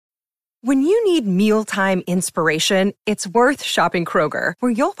When you need mealtime inspiration, it's worth shopping Kroger,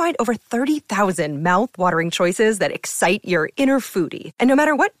 where you'll find over 30,000 mouth-watering choices that excite your inner foodie. And no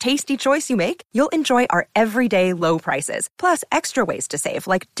matter what tasty choice you make, you'll enjoy our everyday low prices, plus extra ways to save,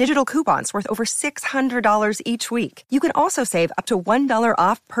 like digital coupons worth over $600 each week. You can also save up to $1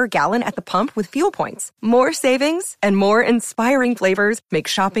 off per gallon at the pump with fuel points. More savings and more inspiring flavors make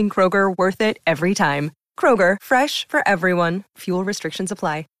shopping Kroger worth it every time. Kroger, fresh for everyone. Fuel restrictions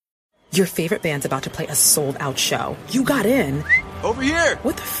apply. Your favorite band's about to play a sold-out show. You got in. Over here!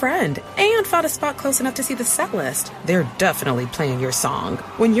 With a friend. And found a spot close enough to see the set list. They're definitely playing your song.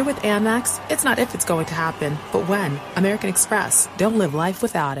 When you're with Amex, it's not if it's going to happen, but when. American Express. Don't live life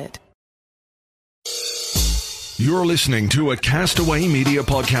without it. You're listening to a Castaway Media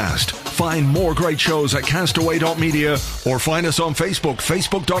podcast. Find more great shows at castaway.media or find us on Facebook,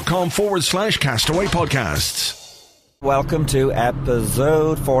 facebook.com/Castaway Podcasts. Welcome to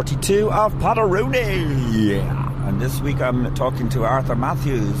episode 42 of Potteroonie. And this week I'm talking to Arthur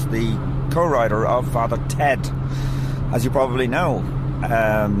Matthews, the co-writer of Father Ted, as you probably know,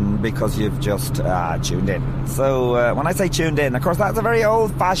 because you've just tuned in. So when I say tuned in, of course that's a very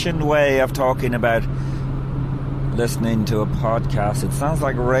old-fashioned way of talking about listening to a podcast. It sounds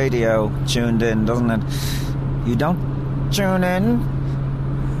like radio tuned in, doesn't it? You don't tune in?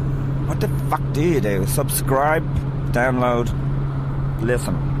 What the fuck do you do? Subscribe, download,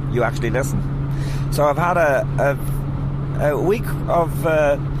 listen. You actually listen. So I've had a week of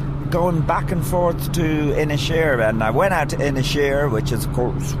going back and forth to Inisheer, and I went out to Inisheer, which is of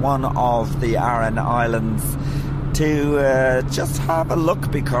course one of the Aran Islands, to just have a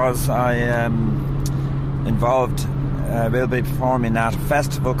look, because I am involved. We'll be performing at a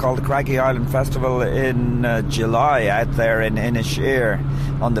festival called the Craggy Island Festival in July out there in Inisheer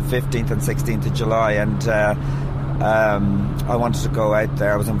on the 15th and 16th of July, and I wanted to go out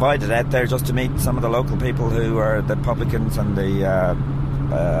there. I was invited out there just to meet some of the local people who are the publicans and the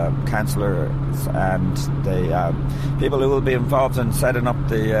councillors and the people who will be involved in setting up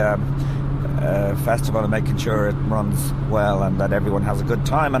the festival and making sure it runs well and that everyone has a good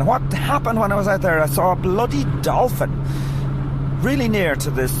time. And what happened when I was out there, I saw a bloody dolphin really near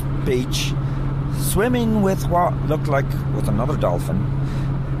to this beach, swimming with what looked like with another dolphin,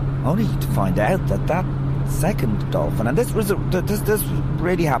 only to find out that second dolphin, and this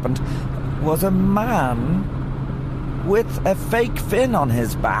really happened, was a man with a fake fin on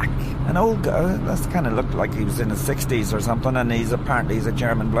his back. An old guy, that kind of looked like he was in his 60s or something, and he's a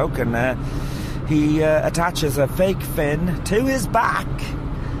German bloke, and he attaches a fake fin to his back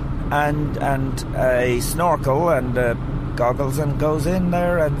and a snorkel and goggles, and goes in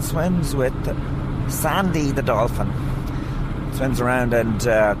there and swims with Sandy the dolphin. Swims around, and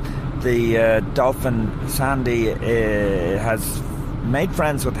the dolphin Sandy has made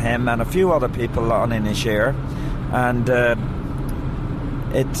friends with him and a few other people on Inisheer, and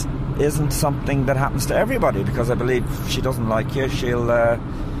it isn't something that happens to everybody, because I believe she doesn't like you, she'll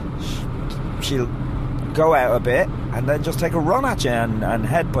go out a bit and then just take a run at you and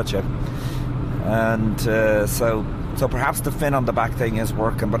headbutt you, and so perhaps the fin on the back thing is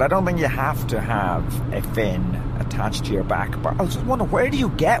working, but I don't think you have to have a fin attached to your back. But I was just wondering, where do you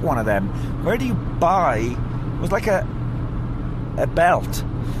get one of them? Where do you buy? It was like a belt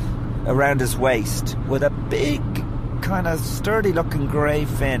around his waist with a big kind of sturdy looking grey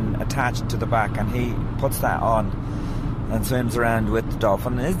fin attached to the back, and he puts that on and swims around with the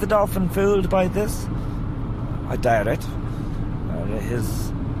dolphin. Is the dolphin fooled by this? I doubt it.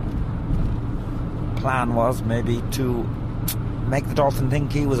 His plan was maybe to make the dolphin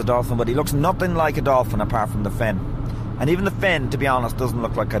think he was a dolphin, but he looks nothing like a dolphin apart from the fin. And even the fin, to be honest, doesn't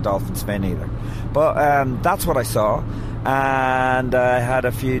look like a dolphin's fin either. But that's what I saw. And I had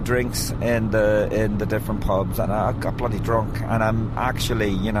a few drinks in the different pubs, and I got bloody drunk. And I'm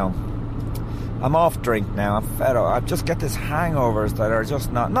actually, I'm off drink now. I'm fed up. I just get these hangovers that are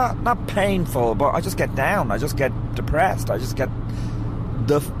just not painful, but I just get down. I just get depressed. I just get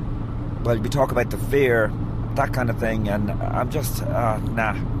we talk about the fear, that kind of thing, and I'm just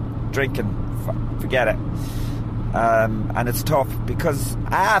drinking, forget it. And it's tough because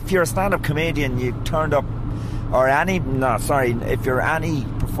if you're a stand-up comedian, you turned up, or if you're any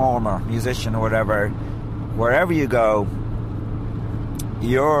performer, musician or whatever, wherever you go,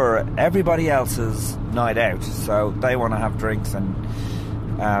 you're everybody else's night out, so they want to have drinks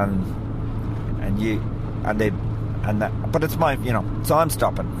but it's my, so I'm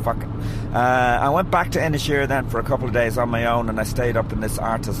stopping. Fuck it. I went back to Inisheer then for a couple of days on my own, and I stayed up in this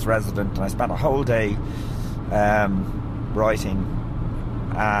artist resident, and I spent a whole day writing,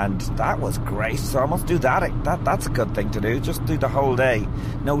 and that was great. So I must do that. That's a good thing to do. Just do the whole day.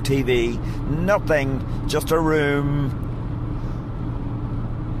 No TV, nothing, just a room.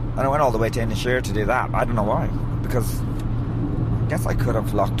 And I went all the way to Inisheer to do that. I don't know why, because I guess I could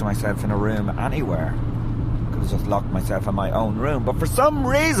have locked myself in a room anywhere. Could have just locked myself in my own room. But for some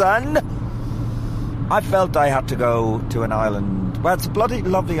reason, I felt I had to go to an island. Well, it's a bloody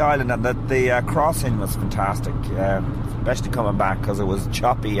lovely island, and the crossing was fantastic, especially coming back because it was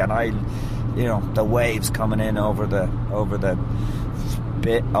choppy, and the waves coming in over the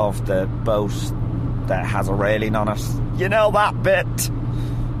bit of the boat that has a railing on it. You know that bit.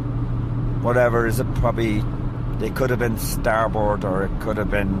 Whatever is it? Probably it could have been starboard, or it could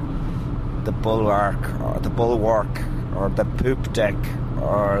have been the bulwark, or the poop deck,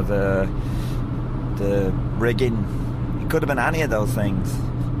 or the rigging. It could have been any of those things.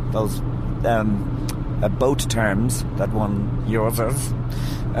 Those boat terms that one uses.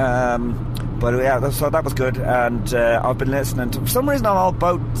 But yeah, so that was good. And I've been listening to. For some reason, I'm all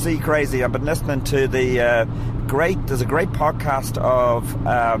boat sea crazy. I've been listening to there's a great podcast of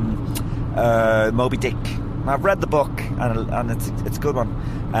Moby Dick. I've read the book, and it's a good one.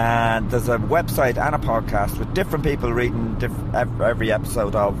 And there's a website and a podcast with different people reading every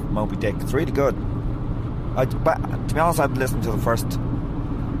episode of Moby Dick. It's really good. But to be honest, I've listened to the first.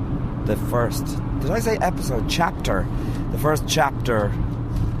 Did I say episode? Chapter. The first chapter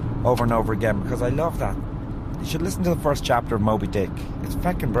over and over again, because I love that. You should listen to the first chapter of Moby Dick. It's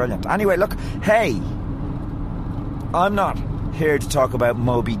fucking brilliant. Anyway, look, hey, I'm not here to talk about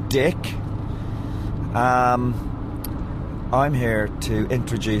Moby Dick. I'm here to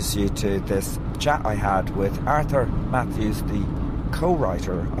introduce you to this chat I had with Arthur Matthews, the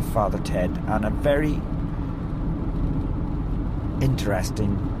co-writer of Father Ted, and a very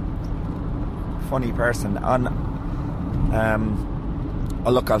interesting, funny person.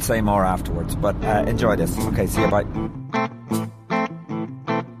 Look, I'll say more afterwards, but enjoy this. Okay, see you, bye.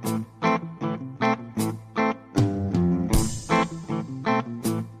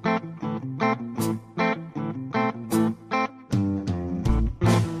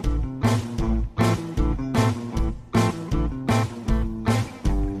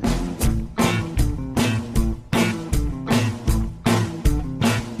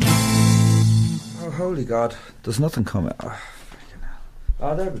 Holy God, there's nothing coming.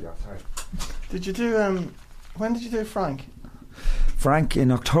 Oh, there we go. Sorry. Did you do? When did you do Frank? Frank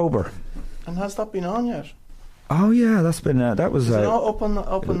in October. And has that been on yet? Oh yeah, that's been. That was. Is it not up on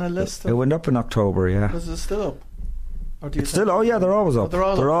the list? It went up in October. Yeah. Is it still up? Or do you it's still. Oh yeah, they're always up.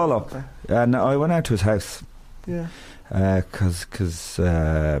 Oh, they're all up. Okay. And I went out to his house. Yeah. Because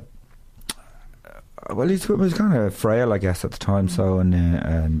well, he was kind of frail, I guess, at the time. So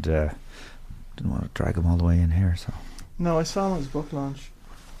and didn't want to drag him all the way in here. So. No, I saw him at his book launch.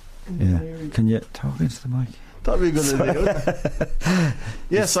 Yeah. Can you talk into the mic? That'd be a good idea, wouldn't it?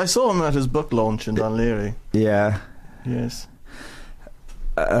 Yes, I saw him at his book launch in Dunleary. Yeah. Yes.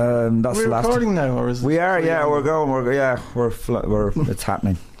 That's we're the last recording now, or is it? We are. Yeah, we're going. We're it's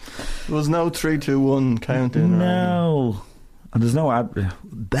happening. There was no 3, 2, 1 countdown. No. And there's no ad.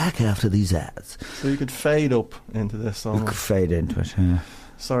 Back after these ads. So you could fade up into this. You could fade into it. Yeah.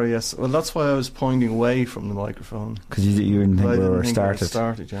 Sorry, yes. Well, that's why I was pointing away from the microphone. Because you didn't think we were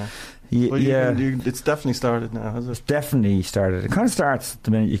started. Yeah. Yeah. It's definitely started now, has it? It's definitely started. It kind of starts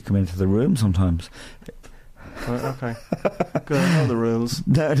the minute you come into the room sometimes. Right, okay. Good, I know the rules.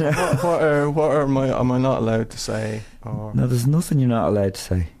 No. What am I not allowed to say? Or? No, there's nothing you're not allowed to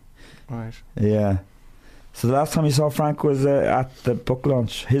say. Right. Yeah. So the last time you saw Frank was at the book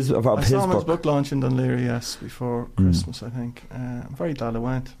launch. I saw him at his book launch in Dunleary, yes, before Christmas, I think. I'm very glad I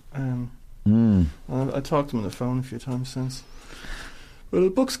went. I talked to him on the phone a few times since. Well, the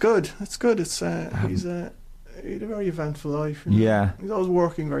book's good. It's good. It's he had a very eventful life. You know? Yeah. He's always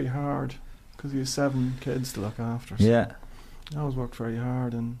working very hard because he has 7 kids to look after. So yeah. He always worked very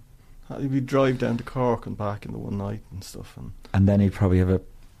hard, and he'd drive down to Cork and back in the one night and stuff. And then he'd probably have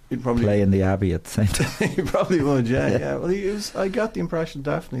he'd probably play in the Abbey at the same time. He probably would, yeah. Well, I got the impression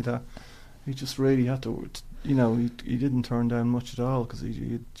definitely that he just really had to, he didn't turn down much at all because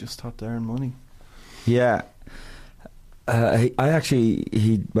he just had to earn money. Yeah. He gave me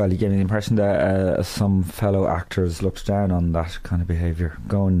the impression that some fellow actors looked down on that kind of behaviour,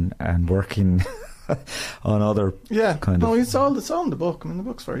 going and working on other kind of... it's all in the book. I mean, the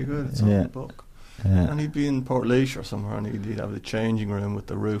book's very good. It's all in the book. Yeah. And he'd be in Portlaoise or somewhere, and he'd have the changing room with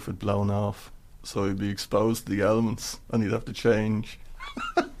the roof had blown off, so he'd be exposed to the elements, and he'd have to change.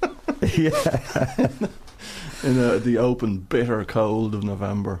 Yeah. In the open, bitter cold of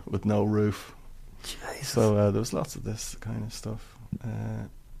November with no roof. Jesus. So there was lots of this kind of stuff.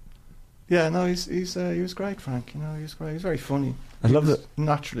 Yeah, no, he was great, Frank. You know, he was great. He was very funny. I love it.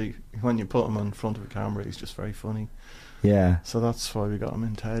 Naturally, when you put him in front of a camera, he's just very funny. Yeah. So that's why we got him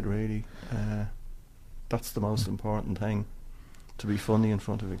in Ted, really. That's the most important thing, to be funny in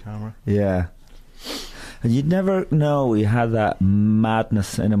front of a camera. Yeah. And you'd never know he had that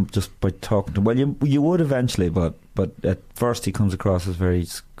madness in him just by talking to him. Well, you would eventually, but at first he comes across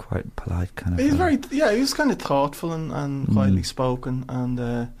as quite polite kind of. He's he was kind of thoughtful and quietly spoken,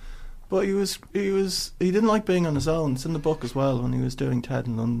 and but he didn't like being on his own. It's in the book as well. When he was doing Ted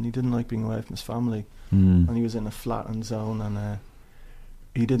in London, he didn't like being away from his family, and he was in a flat on his own, and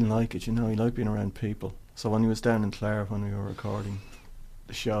he didn't like it. You know, he liked being around people. So when he was down in Clare when we were recording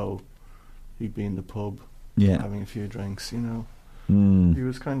the show, he'd be in the pub. Yeah, having a few drinks, you know. He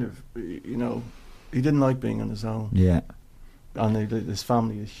was kind of, you know, he didn't like being on his own. Yeah. And his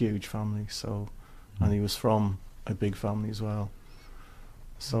family, a huge family, so, and he was from a big family as well.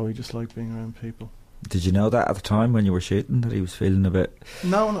 So he just liked being around people. Did you know that at the time when you were shooting, that he was feeling a bit...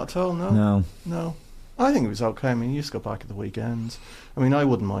 No, not at all, no. I think it was okay. I mean, he used to go back at the weekends. I mean, I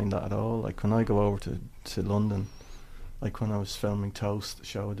wouldn't mind that at all. Like, when I go over to London, like when I was filming Toast, the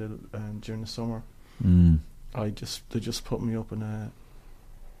show I did during the summer, they just put me up in a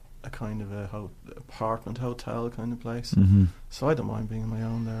kind of apartment hotel kind of place. So I don't mind being on my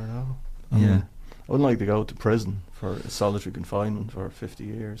own there at all. I mean, I wouldn't like to go to prison for solitary confinement for 50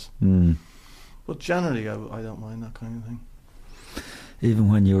 years. But generally I don't mind that kind of thing.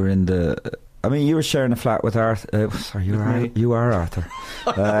 Even when you were in the... I mean, you were sharing a flat with Arthur. Sorry, you are Arthur.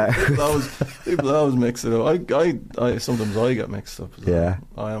 People always mix it up. I sometimes I get mixed up. Yeah.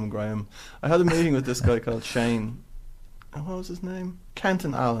 I am Graham. I had a meeting with this guy called Shane. What was his name?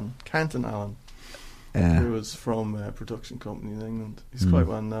 Canton Allen. Who was from a production company in England. He's quite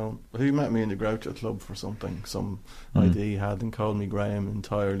well known. He met me in the Groucho Club for something, some idea he had, and called me Graham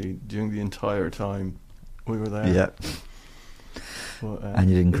entirely during the entire time we were there. Yeah. But, and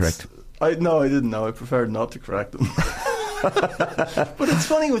you didn't correct him? No, I didn't know. I preferred not to correct them. But it's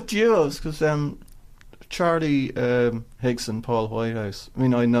funny with duos, because Charlie Higgs and Paul Whitehouse, I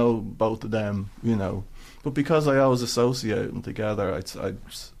mean, I know both of them, you know, but because I always associate them together,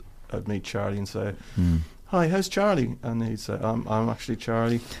 I'd meet Charlie and say, "Hi, how's Charlie?" And he'd say, I'm actually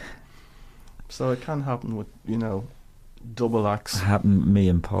Charlie. So it can happen with, you know, double acts. It happened me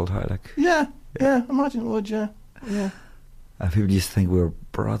and Paul Tyler. Yeah, imagine it would, yeah. People used to think we were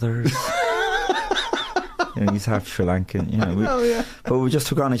brothers. You know, he's half Sri Lankan. You know, but we just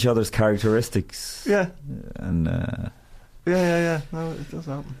took on each other's characteristics. Yeah, and yeah. No, it does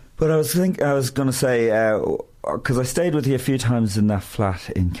happen. But I was going to say, because I stayed with you a few times in that flat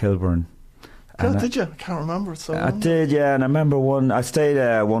in Kilburn. Did you? I can't remember. It's so long. I did, yeah. And I remember I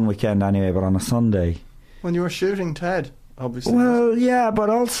stayed one weekend anyway, but on a Sunday. When you were shooting Ted. Obviously. Well, yeah, but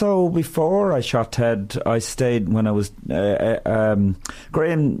also before I shot Ted, I stayed when I was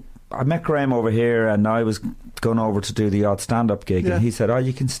Graham. I met Graham over here, and I was going over to do the odd stand-up gig, and he said, "Oh,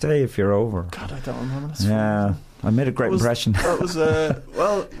 you can stay if you're over." God, I don't remember. That's funny. I made a great impression. That was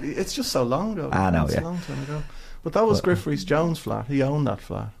well, it's just so long ago. I know, it's a long time ago. But that was Griff Rhys-Jones' flat. He owned that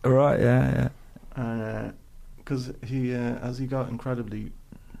flat. Right, yeah. And because he, as he got incredibly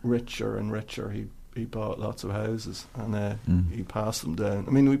richer and richer, he bought lots of houses, and he passed them down.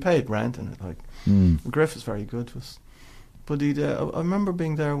 I mean, we paid rent in it. Like Griff is very good to us. But he'd. I remember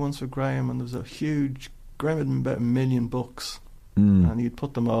being there once with Graham, and there was a huge. Graham had about 1 million books, and he'd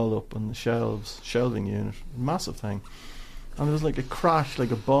put them all up on the shelving unit, massive thing, and it was like a crash,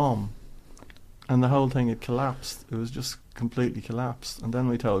 like a bomb, and the whole thing had collapsed. It was just completely collapsed. And then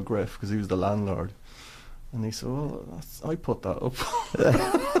we told Griff, because he was the landlord, and he said, "Well, I put that up."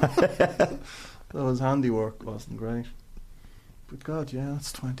 So his handiwork wasn't great. But God, yeah,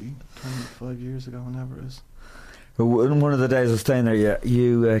 that's 25 years ago, whenever it is. One of the days I was staying there,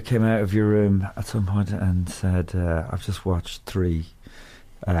 you came out of your room at some point and said, "I've just watched 3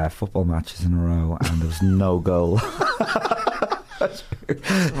 football matches in a row, and there was no goal." That's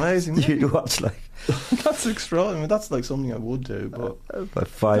amazing. You watch that's extraordinary. That's like something I would do, but about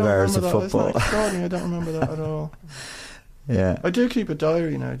 5 hours of football. It's not extraordinary. I don't remember that at all. Yeah, I do keep a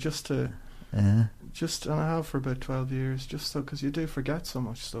diary now, just and I have for about 12 years, just so, because you do forget so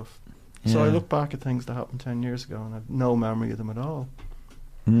much stuff. Yeah. So I look back at things that happened 10 years ago, and I have no memory of them at all.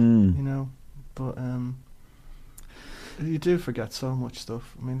 You know, but you do forget so much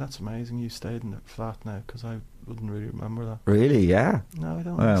stuff. I mean, that's amazing. You stayed in the flat now, because I wouldn't really remember that. Really? Yeah. No, I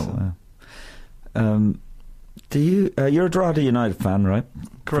don't think so. Do you? You're a Drogheda United fan, right?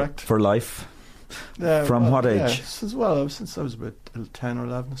 Correct. For life. From what age? Yeah, since I was about 10 or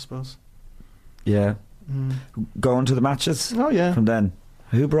 11, I suppose. Yeah. Going to the matches? Oh yeah. From then.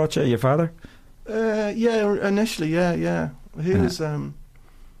 Who brought you? Your father? Yeah, initially, yeah. He was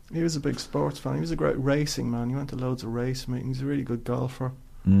a big sports fan. He was a great racing man. He went to loads of race meetings. He's a really good golfer.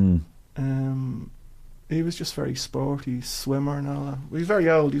 He was just very sporty, swimmer and all that. He was very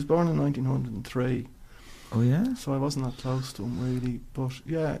old. He was born in 1903. Oh yeah. So I wasn't that close to him really, but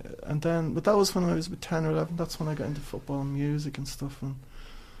yeah. But that was when I was about 10 or 11. That's when I got into football and music and stuff, and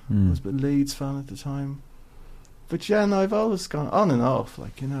I was a bit Leeds fan at the time. But yeah, no, I've always gone on and off,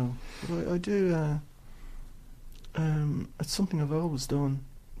 like, you know. But I do. It's something I've always done.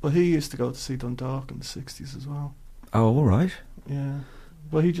 But he used to go to see Dundalk in the 60s as well. Oh, all right. Yeah.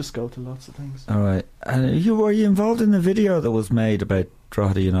 Well, he just go to lots of things. All right. And were you involved in the video that was made about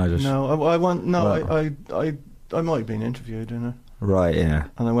Drogheda United? No, I went. No, well, I might have been interviewed in it. Right. Yeah.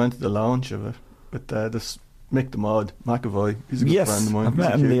 And I went to the launch of it with this Mick the Mod McAvoy. He's a good friend of mine. I've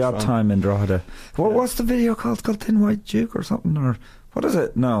met him the odd time in Drogheda. What's the video called? It's called Thin White Duke or something, or what is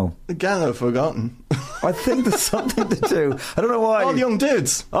it? No. Again, I've forgotten. I think there's something to do. I don't know why. All the young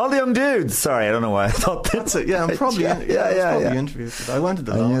dudes. Sorry, I don't know why I thought that's it. Yeah, I'm probably interviewed. I went to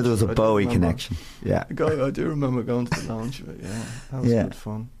the launch. I knew there was a Bowie connection. Yeah. I do remember going to the launch of it. Yeah, that was good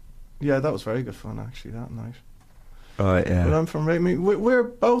fun. Yeah, that was very good fun actually that night. Right, yeah. But I'm from we're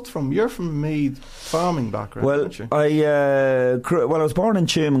both from. You're from Meath, farming background, aren't you? I was born in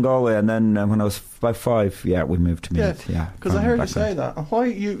Tuam in Galway, and then when I was about 5, we moved to Meath. Yeah, because I heard you say that. Why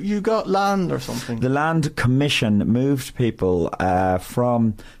you got land or something? The Land Commission moved people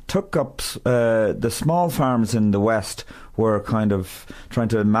took up the small farms in the west. Were kind of trying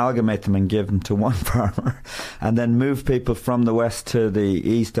to amalgamate them and give them to one farmer, and then move people from the west to the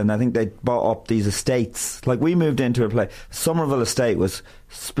east. And I think they bought up these estates. Like we moved into a place. Somerville Estate was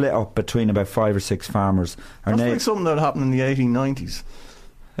split up between about 5 or 6 farmers. That's like something that happened in the 1890s.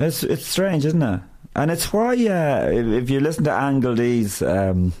 It's strange, isn't it? And it's why if you listen to Angle D's.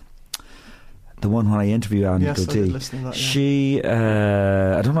 The one when I interview Anne Goldie, she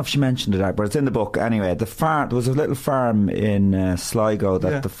I don't know if she mentioned it, but it's in the book anyway. There was a little farm in Sligo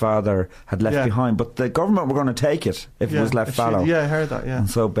that the father had left behind, but the government were going to take it if it was left fallow. I heard that. Yeah, and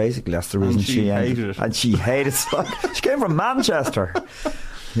so basically that's the reason she hated it. And she hated it. She came from Manchester.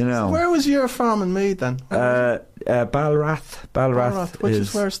 You know. So where was your farm in Meath then? Balrath. Balrath, which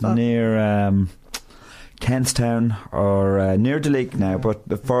is where's that? Near. Kentstown or near Duleek now, but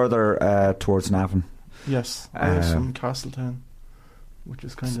further towards Navan. Yes, I was from Castletown, which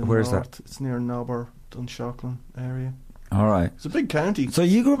is kind of where's north. that? It's near Nobber, Dunshaughlin area. All right, it's a big county. So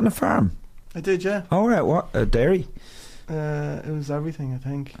you grew up on a farm? I did, yeah. All right, what dairy? It was everything, I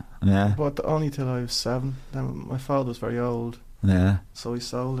think. Yeah, but only till I was 7. Then my father was very old. Yeah, so he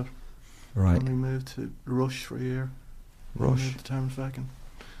sold it. Right, and we moved to Rush for a year. Rush, to Termfecken.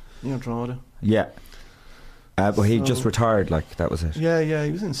 You know, Drogheda. Yeah. But he just retired, like that was it. Yeah,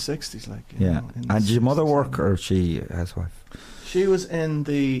 he was in 60s, like. Yeah. And did your mother work, or she housewife? She was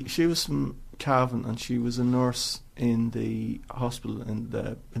from Cavan, and she was a nurse in the hospital in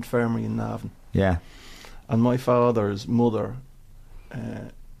the infirmary in Navan. Yeah. And my father's mother,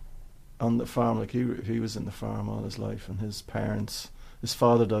 on the farm, like he was in the farm all his life, and his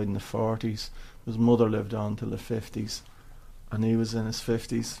father died in the 40s. His mother lived on till the 50s, and he was in his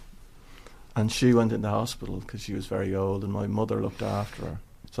 50s. And she went into hospital because she was very old, and my mother looked after her.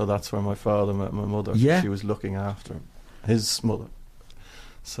 So that's where my father met my mother. Yeah. She was looking after his mother.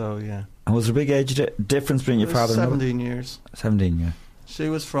 So, yeah. And was there a big age difference between your father and mother? 17 years. 17, yeah. She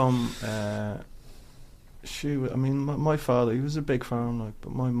was from... my father, he was a big farm, like,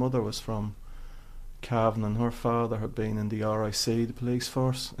 but my mother was from Cavan, and her father had been in the RIC, the police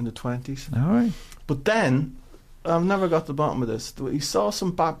force, in the 20s. All right. But then... I've never got to the bottom of this. He saw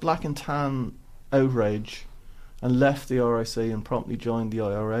some black and tan outrage and left the RIC and promptly joined the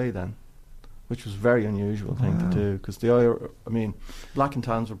IRA then, which was a very unusual thing to do, because black and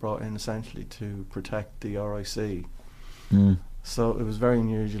tans were brought in essentially to protect the RIC. So it was very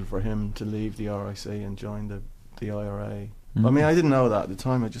unusual for him to leave the RIC and join the IRA. I mean, I didn't know that at the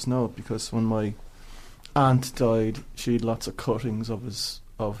time. I just know it because when my aunt died, she had lots of cuttings of his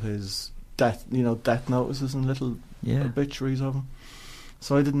death notices and little obituaries of him.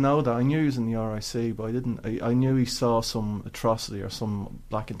 So I didn't know that. I knew he was in the RIC, but I knew he saw some atrocity or some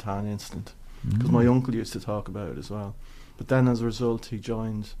black and tan incident, because my uncle used to talk about it as well. But then as a result he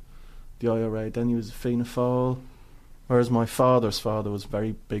joined the IRA. Then he was a Fianna Fáil, whereas my father's father was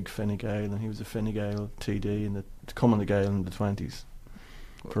very big Fine Gael, and he was a Fine Gael TD coming to Gael in the 20s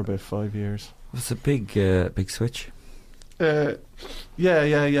for about 5 years. It was a big switch. Yeah,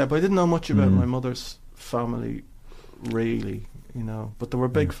 but I didn't know much about my mother's family, really, but they were a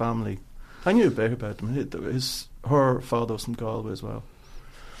big family. I knew a bit about them. Her father was from Galway as well.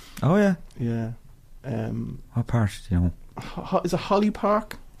 Oh yeah. Yeah. What part? Do you know? Is it Holly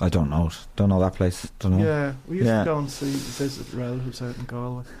Park? I don't know it. Don't know that place. Don't know. Yeah, we used to go and visit relatives out in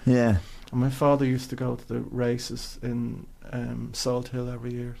Galway. Yeah. And my father used to go to the races in Salt Hill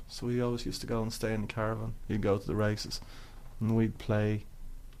every year, so we always used to go and stay in the caravan. He'd go to the races, and we'd play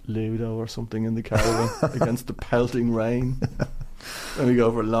Ludo or something in the caravan against the pelting rain. Then we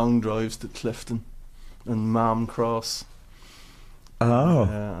go for long drives to Clifton and Mam Cross. Oh.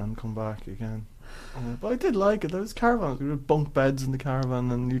 And come back again. But I did like it. There was caravans. There were bunk beds in the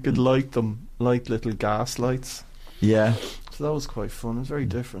caravan, and you could light them like little gas lights. Yeah. So that was quite fun. It was very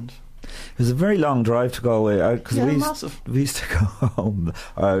different. It was a very long drive to Galway because massive. We used to go home,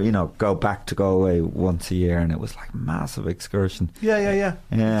 go back to Galway once a year, and it was like a massive excursion. Yeah.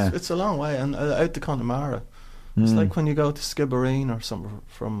 Yeah. It's a long way, and out to Connemara. It's like when you go to Skibbereen or something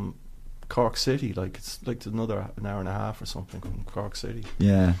from Cork City. Like it's like an hour and a half or something from Cork City.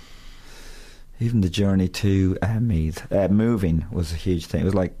 Yeah. Even the journey to Meath, moving was a huge thing. It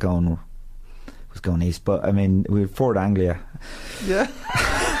was like going east, but I mean we were Fort Anglia. Yeah.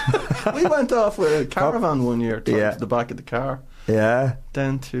 We went off with a caravan one year to the back of the car. Yeah.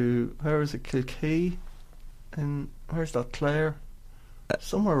 Down to, where is it, Kilkee? And where's that, Clare?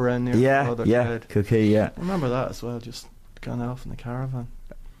 Somewhere around near Kilkee, yeah. I remember that as well, just gone off in the caravan.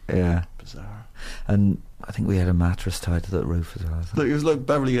 Yeah. Bizarre. And I think we had a mattress tied to the roof as well. Look, it was like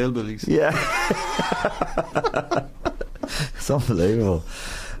Beverly Hillbillies. Yeah. It's unbelievable.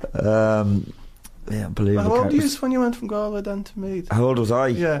 Yeah, unbelievable. How old were you when you went from Galway then to Meath? How old was I?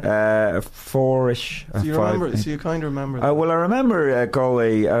 Yeah. 4-ish. So you remember? So you kind of remember that? Well, I remember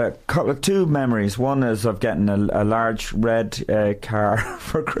Galway. Two memories. One is of getting a large red car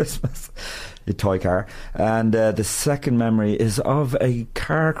for Christmas, a toy car, and the second memory is of a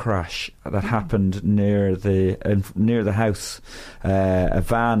car crash that happened near the house. A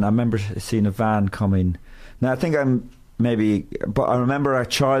van. I remember seeing a van coming. Now I think but I remember a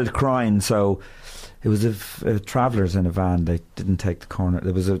child crying. So. It was travellers in a van. They didn't take the corner.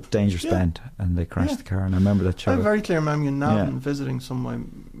 There was a dangerous bend, and they crashed the car. And I remember that child. I have a very clear memory in Navan visiting some of my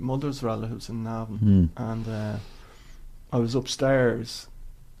mother's relatives in Navan, and I was upstairs,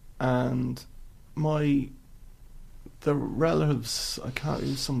 and the relatives, it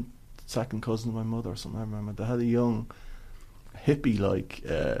was some second cousin of my mother or something. I remember they had a young hippie-like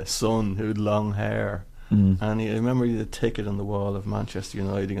son who had long hair. And I remember he had a ticket on the wall of Manchester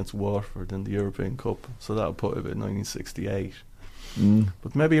United against Watford in the European Cup, so that would put it about 1968.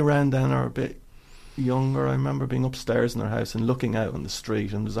 But maybe around then or a bit younger, I remember being upstairs in their house and looking out on the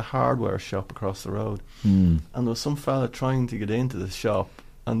street, and there was a hardware shop across the road, and there was some fella trying to get into the shop,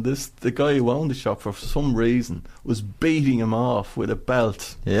 and the guy who owned the shop for some reason was beating him off with a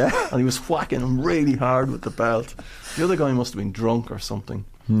belt. Yeah. And he was whacking him really hard with the belt. The other guy must have been drunk or something.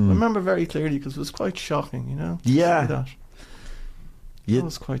 I remember very clearly because it was quite shocking, Yeah. That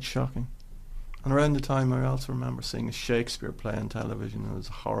was quite shocking. And around the time I also remember seeing a Shakespeare play on television. It was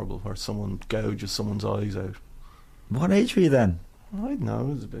horrible, where someone gouges someone's eyes out. What age were you then? I don't know,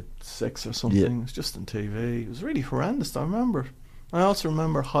 it was about 6 or something. It was just on TV. It was really horrendous, I remember. I also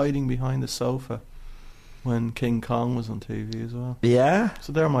remember hiding behind the sofa when King Kong was on TV as well. Yeah.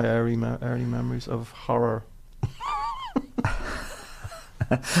 So they're my early memories of horror.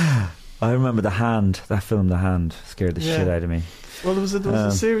 I remember that film The Hand scared the shit out of me. Well, there was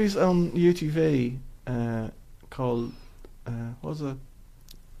a series on UTV called what was it?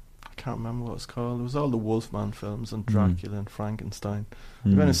 I can't remember what it's called. It was all the Wolfman films and Dracula and Frankenstein.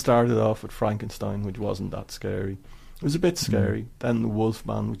 We kind of started off with Frankenstein, which wasn't that scary. It was a bit scary. Then the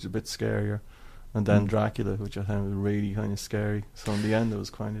Wolfman, which was a bit scarier, and then Dracula, which I think was really kind of scary. So in the end, I was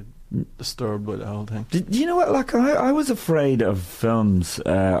kind of disturbed by the whole thing. Do you know what? Like I was afraid of films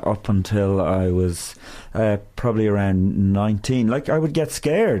up until I was probably around 19. Like I would get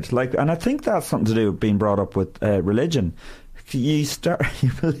scared. And I think that's something to do with being brought up with religion. You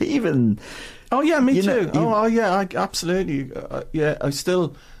believe in. Oh yeah, me too. I absolutely.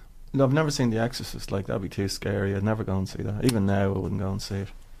 I've never seen The Exorcist. Like that'd be too scary. I'd never go and see that. Even now, I wouldn't go and see it.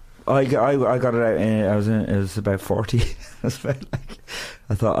 I got it out. It was about 40. I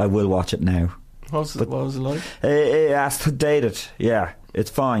thought I will watch it now. What was it like? It has to date it. Yeah, it's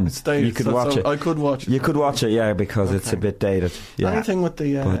fine. It's dated. You could watch it. I could watch it. You could watch it, yeah, because it's a bit dated. Yeah. Anything with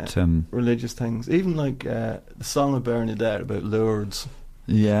the religious things, even like the Song of Bernadette about Lourdes.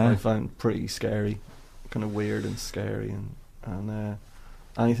 Yeah, I find pretty scary, kind of weird and scary, and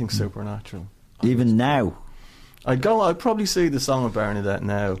anything supernatural. Even now, I'd probably see the Song of Bernadette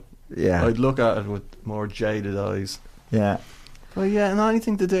now. Yeah, I'd look at it with more jaded eyes. Yeah. But yeah, and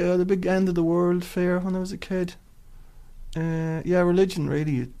anything to do with the big end of the world fear when I was a kid. Religion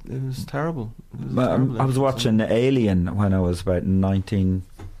really, it was terrible. It was a terrible I was watching Alien when I was about 19,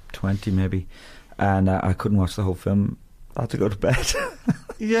 20 maybe, and I couldn't watch the whole film. I had to go to bed.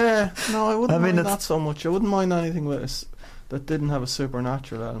 Yeah, no, I wouldn't mind that so much. I wouldn't mind anything that didn't have a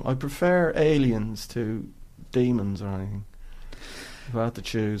supernatural element. I prefer aliens to demons or anything, if I had to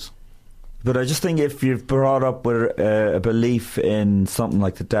choose. But I just think if you've brought up with a belief in something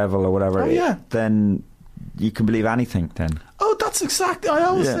like the devil or whatever, then you can believe anything then. Oh, that's exactly... I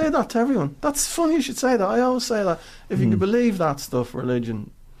always say that to everyone. That's funny you should say that. I always say that. If you can believe that stuff,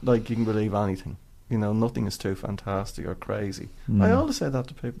 religion, like you can believe anything. You know, nothing is too fantastic or crazy. I always say that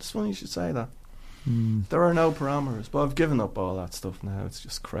to people. It's funny you should say that. There are no parameters. But I've given up all that stuff now. It's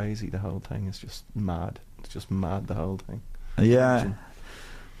just crazy, the whole thing. It's just mad. It's just mad, the whole thing. Yeah.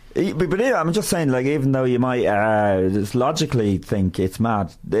 But yeah, I'm just saying, like, even though you might just logically think it's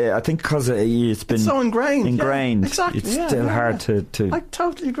mad, I think because it's been... It's so ingrained. Yeah, exactly. It's still hard to... I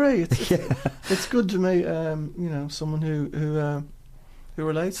totally agree. It's good to meet, someone who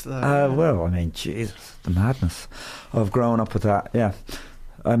relates to that. Well, I mean, Jesus, the madness of growing up with that, yeah.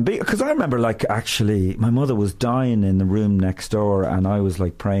 Because I remember, like, actually, my mother was dying in the room next door, and I was,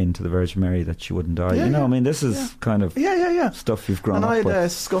 like, praying to the Virgin Mary that she wouldn't die. I mean, this is kind of stuff you've grown up with. And I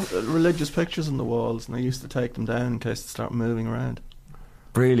had religious pictures on the walls, and I used to take them down in case they start moving around.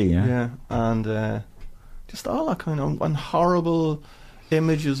 Really, yeah? Yeah, and just all that kind of... And horrible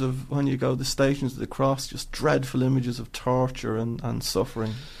images of when you go to the Stations of the Cross, just dreadful images of torture and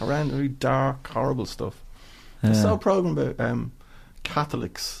suffering around, very dark, horrible stuff. I saw a programme about...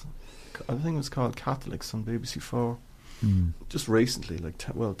 Catholics, I think it was called Catholics on BBC4 just recently, like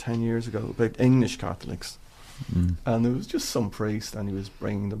 10 years ago, about English Catholics, and there was just some priest and he was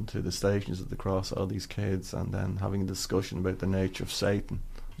bringing them to the Stations of the Cross, all these kids, and then having a discussion about the nature of Satan.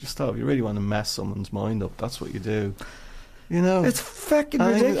 I just thought, if you really want to mess someone's mind up, that's what you do, you know. It's fucking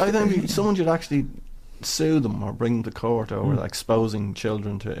ridiculous. I think someone should actually sue them or bring them to court over exposing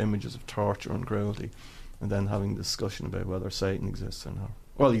children to images of torture and cruelty, and then having a discussion about whether Satan exists or not.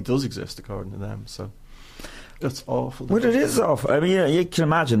 Well, he does exist according to them, so that's awful. Well, it is awful. I mean, you can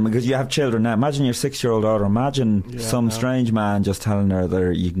imagine, because you have children now. Imagine your 6-year-old daughter. Imagine some strange man just telling her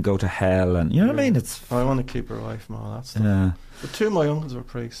that you can go to hell, and you know what I mean. I want to keep her away from all that stuff. Yeah. But two of my uncles were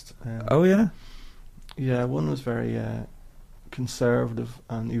priests. Oh yeah. Yeah, one was very conservative,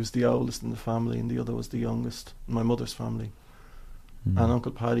 and he was the oldest in the family, and the other was the youngest in my mother's family. And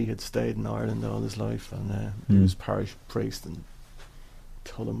Uncle Paddy had stayed in Ireland all his life, and he was parish priest in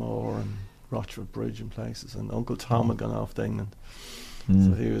Tullamore and Rochford Bridge and places, and Uncle Tom had gone off to England,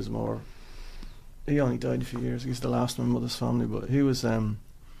 so he was more... He only died a few years. He's the last of my mother's family, but he was...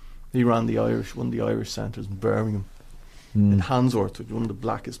 he ran one of the Irish centres in Birmingham, in Handsworth, which is one of the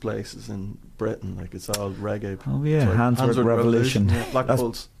blackest places in Britain. Like, it's all reggae. Oh yeah, Handsworth Revolution. Yeah. Black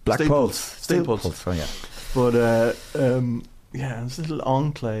Pulse. Steel Pulse. Oh yeah. But yeah, it's a little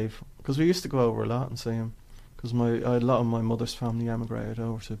enclave, because we used to go over a lot and see him, because a lot of my mother's family emigrated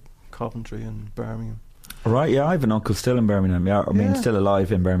over to Coventry and Birmingham. Right, yeah, I have an uncle still in Birmingham. Yeah, I mean, still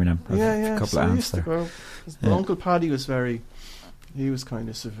alive in Birmingham. A couple of aunts there. But Uncle Paddy was he was kind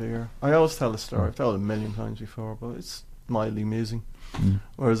of severe. I always tell the story. I've told it a million times before, but it's mildly amusing.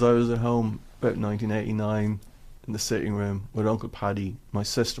 Whereas I was at home about 1989 in the sitting room with Uncle Paddy. My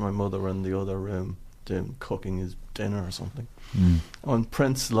sister and my mother were in the other room cooking his dinner or something. When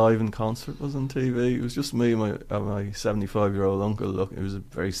Prince live in concert was on TV, it was just me and my 75-year-old uncle looking. It was a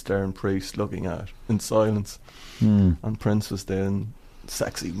very stern priest looking at it in silence, and Prince was doing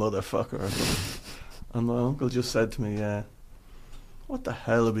 "Sexy Motherfucker" or something. And my uncle just said to me, "What the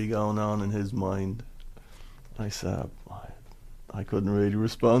hell would be going on in his mind?" I said, I couldn't really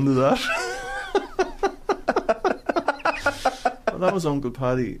respond to that. Well, that was Uncle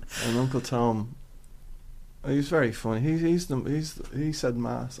Paddy. And Uncle Tom, he was very funny. He said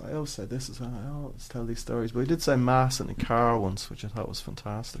mass. I always say this as well. I always tell these stories, but he did say mass in a car once, which I thought was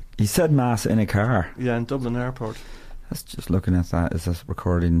fantastic. He said mass in a car? Yeah, in Dublin Airport. That's just looking at that. Is this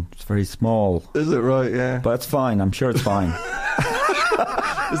recording? It's very small. Is it right? Yeah. But it's fine. I'm sure it's fine.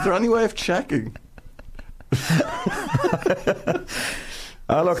 Is there any way of checking?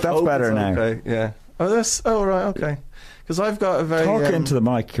 Oh look, that's better now. Okay, yeah. Oh right, okay. Because I've got a very... Talk into the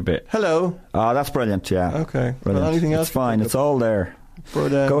mic a bit. Hello. Oh, that's brilliant, yeah. Okay. Brilliant. Anything else? It's fine, it's all there. But,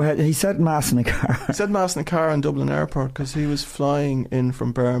 go ahead. He said mass in a car. He said mass in a car in Dublin Airport because he was flying in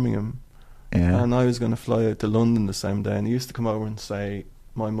from Birmingham. Yeah. And I was going to fly out to London the same day, and he used to come over and say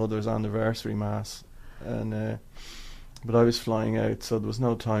my mother's anniversary mass, and but I was flying out, so there was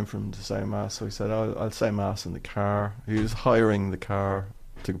no time for him to say mass, so he said, I'll say mass in the car. He was hiring the car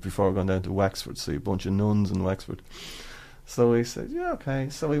before going down to Wexford to see a bunch of nuns in Wexford. So we said, yeah, okay.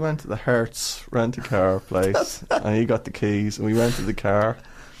 So we went to the Hertz rent-a-car place, and he got the keys, and we rented the car,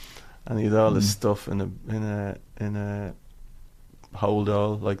 and he had all this stuff in a hold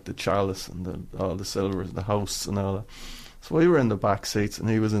all, like the chalice and all the silvers, the hosts and all that. So we were in the back seats, and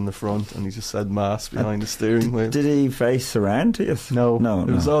he was in the front, and he just said mass behind the steering wheel. Did he face around to you? No,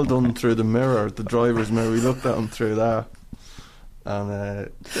 it was all done through the mirror, the driver's mirror. We looked at him through that.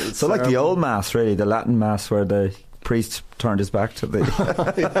 And so like the old mass, really, the Latin mass where the priest turned his back to the...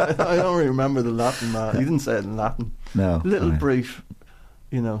 I don't really remember the Latin mass. He didn't say it in Latin. No. Little brief,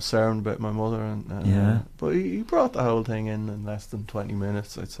 sermon about my mother. And but he brought the whole thing in less than 20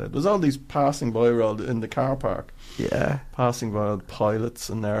 minutes, I'd say. There's all these passing by in the car park. Yeah. Passing by all the pilots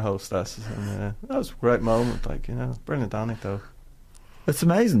and their hostesses. And that was a great moment, brilliant anecdote. It's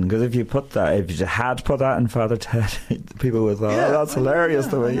amazing, because if you had put that in Father Ted, people would thought, that's hilarious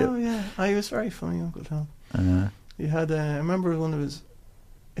the way you... Yeah, he was very funny, Uncle Tom. He had, I remember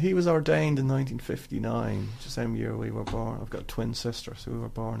he was ordained in 1959, which is the same year we were born. I've got a twin sister, so we were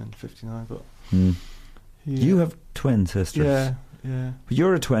born in 59. But you have twin sisters? Yeah. But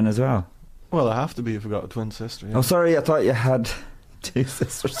you're a twin as well? Well, I have to be if I've got a twin sister. Yeah. Oh, sorry, I thought you had two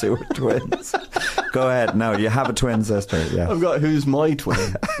sisters who were twins. Go ahead. No, you have a twin sister. Yeah, I've got who's my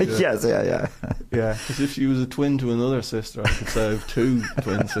twin. Yes, yeah. Yeah, because if she was a twin to another sister, I could say I have two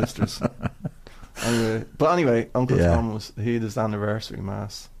twin sisters. Anyway, Uncle Tom he had his anniversary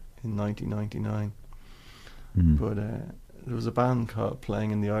mass in 1999. But there was a band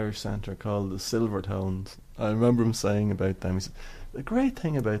playing in the Irish Centre called the Silvertones. I remember him saying about them. He said, "The great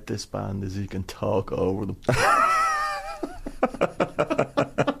thing about this band is you can talk over them."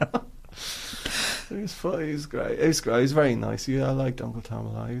 He was great. He was very nice. I liked Uncle Tom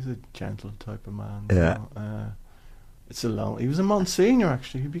a lot. He was a gentle type of man. Yeah. He was a Monsignor,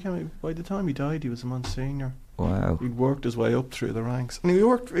 actually. By the time he died, he was a Monsignor. Wow. He'd worked his way up through the ranks. And he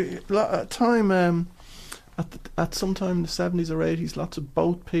worked at some time in the 70s or 80s, lots of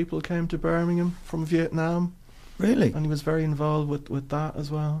boat people came to Birmingham from Vietnam. Really? And he was very involved with that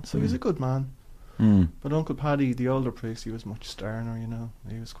as well. So he was a good man. But Uncle Paddy, the older priest, he was much sterner,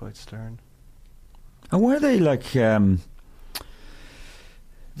 He was quite stern. And were they like... did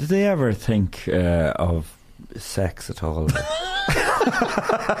they ever think of sex at all?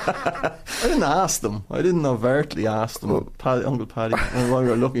 I didn't ask them. I didn't overtly ask them. Uncle Paddy, while we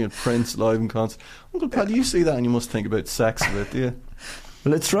were looking at Prince live in concert, Uncle Paddy, you see that and you must think about sex a bit, do you?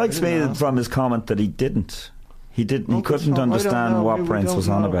 Well, it strikes me from his comment that he didn't. He couldn't understand what Prince was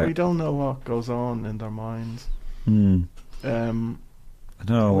on about. We don't know what goes on in their minds. I don't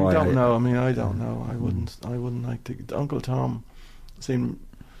know why. We don't know. I mean, I don't know. I wouldn't like to. Uncle Tom seemed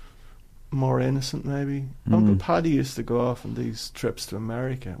more innocent, maybe. Uncle Paddy used to go off on these trips to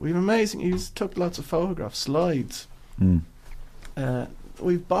America. We've amazing. He took lots of photographs, slides.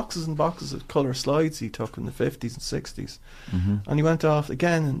 We've boxes and boxes of colour slides he took in the 50s and 60s. And he went off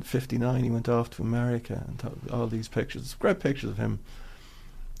again in 59. He went off to America and took all these pictures. Great pictures of him.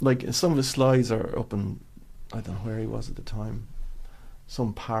 Like some of his slides are up in, I don't know where he was at the time,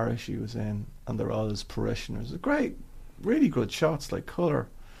 some parish he was in, and they're all his parishioners. Great, really good shots, like colour.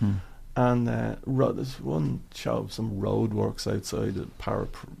 And there's one shot of some roadworks outside the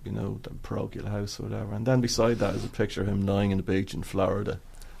the parochial house or whatever. And then beside that is a picture of him lying on the beach in Florida.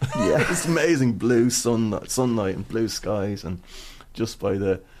 Yeah, it's amazing blue sunlight and blue skies, and just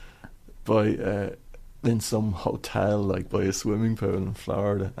in some hotel, like by a swimming pool in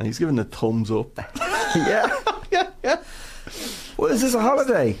Florida, and he's giving a thumbs up. yeah. Well, is this a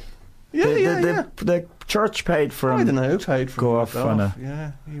holiday? Yeah. The church paid for him. I don't know who paid for him. Go off on a...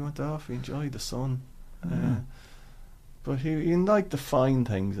 Yeah, he went off. He enjoyed the sun. But he liked the fine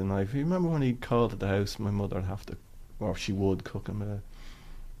things in life. You remember when he'd called at the house, my mother would have to, or she would cook him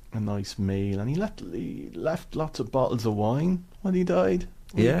a nice meal, and he left lots of bottles of wine when he died.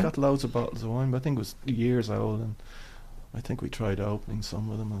 He got loads of bottles of wine, but I think it was years old, and I think we tried opening some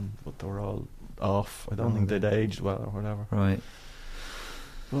of them, but they were all off. I don't think they'd aged well or whatever. Right.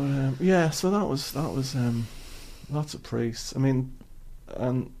 But so that was lots of priests. I mean,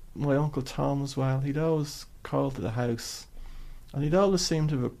 and my Uncle Tom as well. He'd always call to the house, and he'd always seem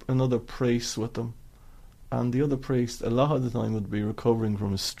to have another priest with him. And the other priest, a lot of the time, would be recovering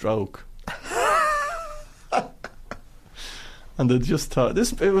from a stroke. And they'd just talk.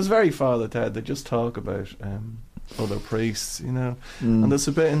 It was very Father Ted. They'd just talk about other priests, And there's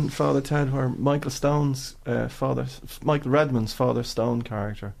a bit in Father Ted where Michael Redmond's Father Stone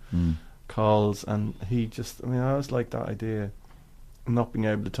character calls, and he just, I always like that idea, not being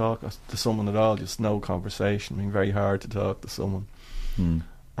able to talk to someone at all, just no conversation, being very hard to talk to someone.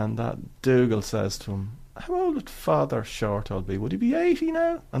 And that Dougal says to him, how old would Father Shortall be? Would he be 80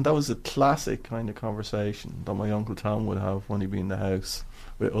 now? And that was a classic kind of conversation that my Uncle Tom would have when he'd be in the house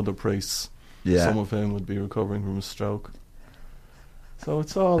with other priests. Yeah. Some of whom would be recovering from a stroke. So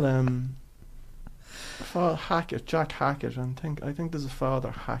it's all Hackett, Jack Hackett, and I think there's a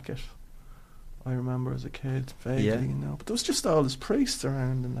Father Hackett. I remember as a kid vaguely, Yeah. you know. But there was just all these priests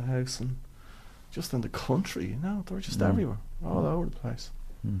around in the house and just in the country, you know. They were just everywhere, all over the place.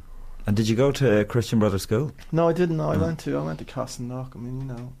 Mm. And did you go to Christian Brothers School? No, I didn't. No, I went to Castleknock. I mean, you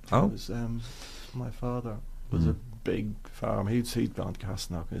know, Oh. it was, my father was a big farmer. He'd gone to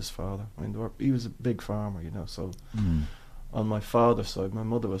Castleknock. His father. I mean, he was a big farmer, you know. So on my father's side, my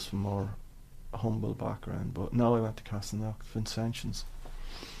mother was from more humble background. But no, I went to Castleknock, Vincentians,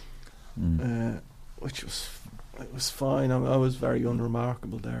 which was fine. I was very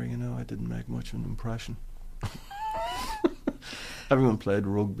unremarkable there, you know. I didn't make much of an impression. Everyone played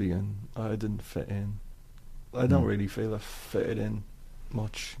rugby and I didn't fit in. I don't really feel I fitted in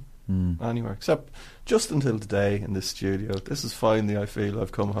much anywhere, except just until today in this studio. This is finally, I feel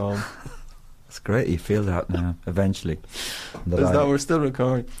I've come home. It's great you feel that now, eventually. Is that we're still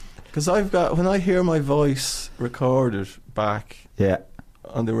recording? Because when I hear my voice recorded back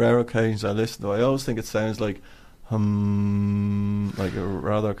on the rare occasions I listen to, I always think it sounds like like a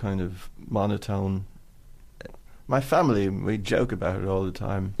rather kind of monotone. My family, we joke about it all the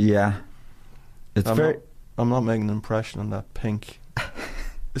time. Yeah. I'm not making an impression on that pink.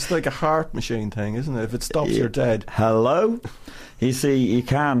 It's like a heart machine thing, isn't it? If it stops, you're dead. Hello? You see, you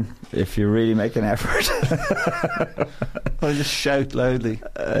can, if you really make an effort. I just shout loudly.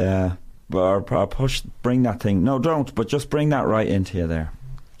 Yeah. Or bring that thing. No, don't, but just bring that right into you there.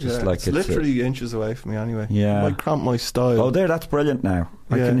 Just like it's literally inches away from me anyway. Yeah. I might cramp my style. Oh, that's brilliant now.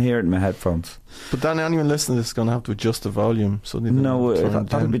 I can hear it in my headphones. But then anyone listening to this is going to have to adjust the volume. So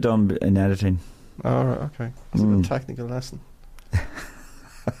that'll be done in editing. All right, okay. It's a technical lesson.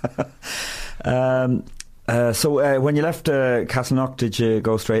 So when you left Castleknock, did you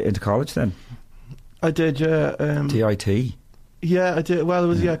go straight into college then? I did, yeah. DIT? Yeah, I did. Well, it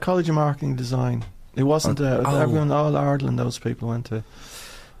was College of Marketing Design. It wasn't everyone, all Ireland, those people went to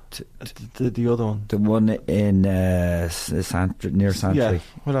the other one. The one in near Santry. Yeah,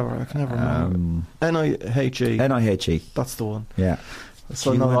 whatever. I can never remember. NIHE. NIHE. That's the one. Yeah.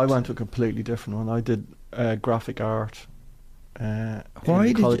 So I went to a completely different one. I did graphic art.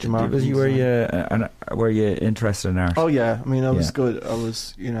 Why did you? Were you interested in art? Oh yeah, I mean I was good. I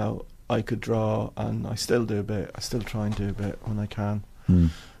was, you know, I could draw, and I still do a bit. I still try and do a bit when I can.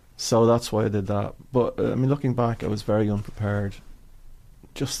 So that's why I did that. But I mean, looking back, I was very unprepared.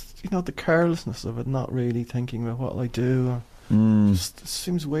 Just, you know, the carelessness of it, not really thinking about what I do. Just it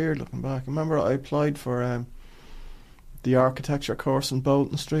seems weird looking back. I remember I applied for the architecture course in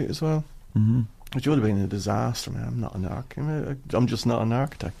Bolton Street as well, which would have been a disaster. Man, I'm not an architect. I'm just not an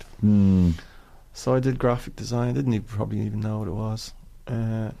architect. So I did graphic design. I didn't probably even know what it was.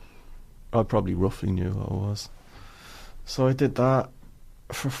 I probably roughly knew what it was. So I did that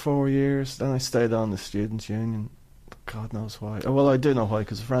for 4 years. Then I stayed on the Students' Union. God knows why. Well, I do know why,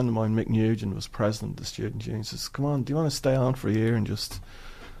 because a friend of mine, Mick Nugent, was president of the Students' Union. He says, come on, do you want to stay on for a year and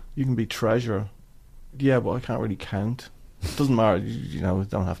you can be treasurer? Yeah, but I can't really count. It doesn't matter, you know,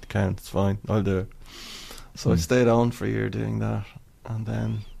 don't have to count, it's fine, I'll do it. So I stayed on for a year doing that, and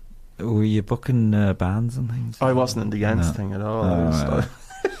then... Were you booking bands and things? I wasn't in the Ents thing at all. I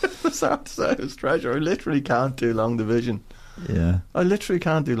was treasurer. I literally can't do long division. Yeah. I literally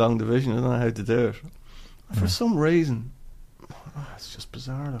can't do long division. I don't know how to do it. For some reason, it's just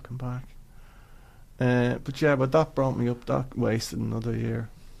bizarre looking back. But that brought me up. That wasted another year,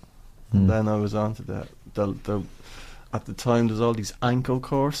 and then I was on to the at the time there's all these ANCO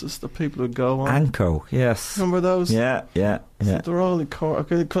courses that people would go on. ANCO, yes. Remember those? Yeah. So they're all in course,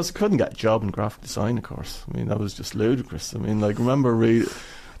 because I couldn't get a job in graphic design, of course. I mean, that was just ludicrous. I mean, like, remember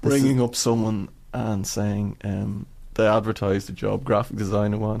ringing up someone and saying they advertised a job graphic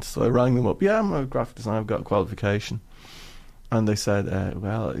designer wants. So I rang them up. Yeah, I'm a graphic designer. I've got a qualification. And they said,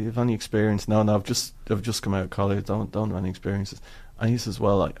 well, you have any experience? No, I've just come out of college. Don't have any experiences. And he says,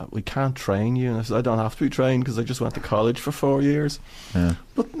 well, we can't train you. And I said, I don't have to be trained because I just went to college for 4 years. Yeah.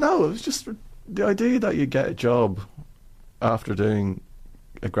 But no, it was just the idea that you get a job after doing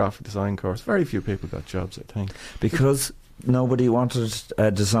a graphic design course. Very few people got jobs, I think. Because nobody wanted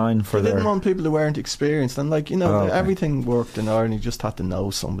a design for They didn't want people who weren't experienced. And, like, you know, everything worked in Ireland. You just had to know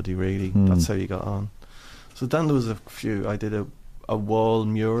somebody, really. That's how you got on. So then there was a few. I did a wall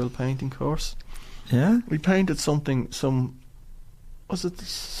mural painting course. Yeah? We painted I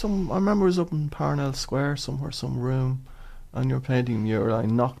remember it was up in Parnell Square somewhere, some room. on your painting mural, I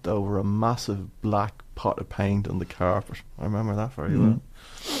knocked over a massive black pot of paint on the carpet. I remember that very well.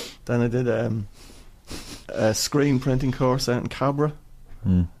 Then I did a screen printing course out in Cabra.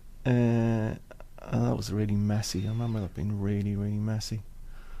 And that was really messy. I remember that being really, really messy.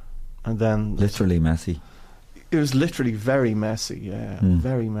 And then... Literally messy. It was literally very messy,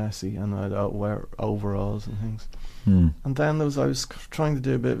 very messy. And I'd wear overalls and things. And then I was trying to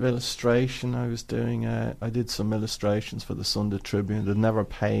do a bit of illustration. I was doing... I did some illustrations for the Sunday Tribune. They'd never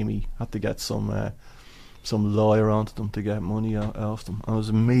pay me. Had to get some lawyer onto them to get money off them. And it was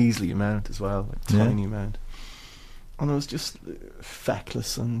a measly amount as well, like tiny amount. And I was just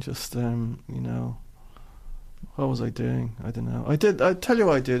feckless and just, what was I doing? I don't know. I tell you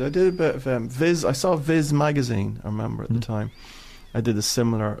what I did. I did a bit of Viz. I saw Viz magazine, I remember, at the time. I did a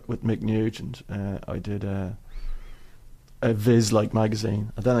similar with Mick Nugent. I did a Viz-like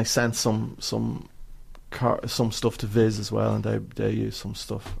magazine. And then I sent some stuff to Viz as well, and they used some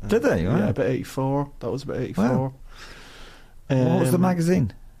stuff. Did they? Wow. Yeah, about 84. That was about 84. Wow. What was the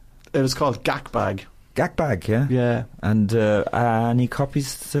magazine? It was called Gak Bag. Gak Bag, yeah? Yeah. And any copies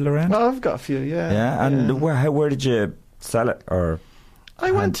still around? Well, I've got a few, yeah. Yeah, and where did you sell it? Or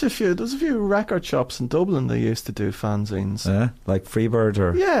I went to a few. There was a few record shops in Dublin that used to do fanzines. Like Freebird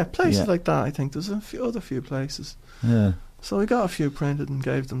or... Yeah, places like that, I think. There's a few places. Yeah. So we got a few printed and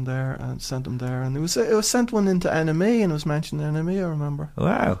gave them there and sent them there. And it was sent one into NME, and it was mentioned in NME, I remember.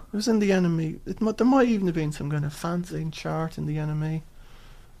 Wow. It was in the NME. There might even have been some kind of fanzine chart in the NME.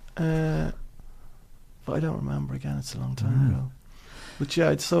 But I don't remember again. It's a long time ago. But yeah,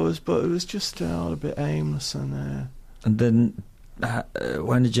 it was just all a bit aimless and then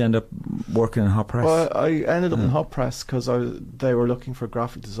when did you end up working in Hot Press? Well, I ended up in Hot Press because they were looking for a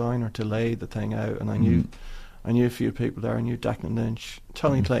graphic designer to lay the thing out, and I knew a few people there. I knew Declan Lynch,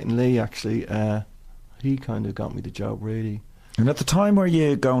 Tony Clayton Lee actually. He kind of got me the job really. And at the time, were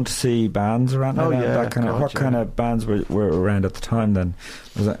you going to see bands around? What kind of bands were around at the time then?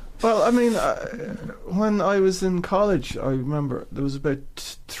 Was it? Well, I mean, when I was in college, I remember there was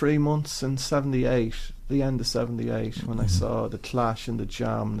about 3 months in '78, the end of '78, when I saw the Clash and the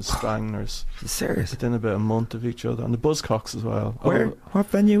Jam and the Stranglers. Serious? Within about a month of each other, and the Buzzcocks as well. Where? What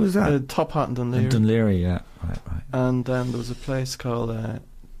venue was that? Top Hat in Dunleary. In Dunleary, yeah. Right. And then there was a place called,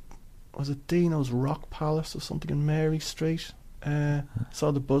 was it Dino's Rock Palace or something in Mary Street?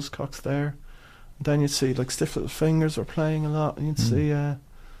 Saw the Buzzcocks there. And then you'd see like Stiff Little Fingers were playing a lot, and you'd see I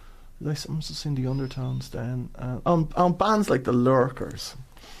must have seen the Undertones then on bands like the Lurkers,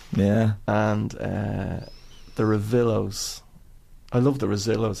 and the Revillos. I love the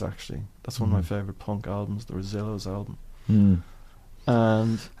Resillos actually. That's one of my favourite punk albums, the Resillos album.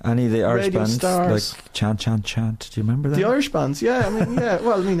 And any of the Irish Radio bands Stars. like Chant Chant Chant, do you remember that? The Irish bands, yeah. I mean,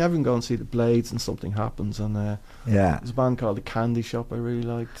 well, everyone go and see the Blades and Something Happens, and there's a band called the Candy Shop I really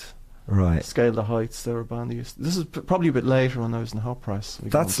liked. Right. Scale the Heights, they were a band. This is probably a bit later when I was in Hot Press.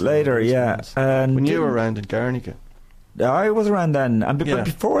 That's later, yeah. And when you were around in Guernica. I was around then, but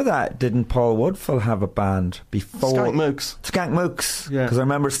before that, didn't Paul Woodfull have a band? Before Skank Mooks. Skank Mooks, yeah. Because I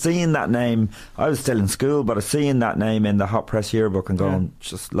remember seeing that name. I was still in school, but I was seeing that name in the Hot Press yearbook and going,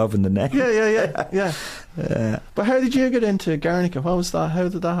 just loving the name. Yeah. But how did you get into Guernica? What was that? How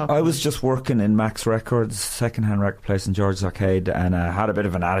did that happen? I was just working in Max Records, second-hand record place in George's Arcade, and I had a bit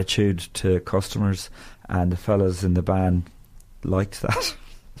of an attitude to customers, and the fellas in the band liked that.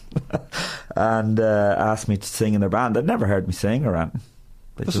 And asked me to sing in their band. They'd never heard me sing or anything.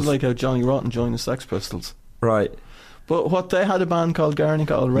 This is like how Johnny Rotten joined the Sex Pistols. Right. But they had a band called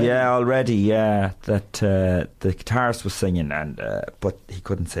Guernica already? Yeah, already, That the guitarist was singing, but he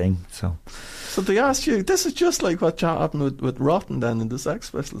couldn't sing, so they asked you, this is just like what happened with Rotten then in the Sex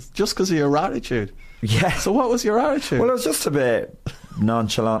Pistols, just because of your attitude. Yeah. So what was your attitude? Well, it was just a bit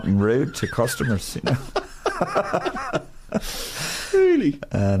nonchalant and rude to customers, you know. Really?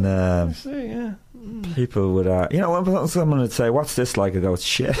 And I see, yeah. People would, when someone would say, "What's this like?" I go, "It's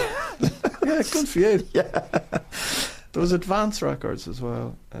shit." Yeah, good for you. Yeah. There was Advance Records as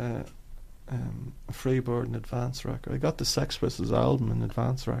well. Freebird and Advance Records. I got the Sex Pistols album in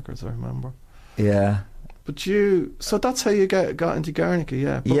Advance Records, I remember. Yeah. But so that's how you got into Guernica,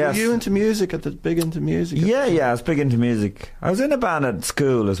 yeah. But yes. Were you into music big into music? Yeah, I was big into music. I was in a band at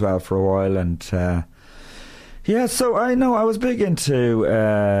school as well for a while, and so I was big into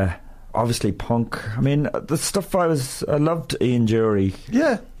obviously punk. I mean, the stuff I loved Ian Jury.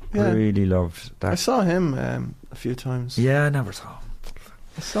 Yeah. I really loved that. I saw him a few times. Yeah, I never saw him.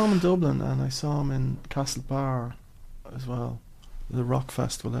 I saw him in Dublin, and I saw him in Castlebar as well. The rock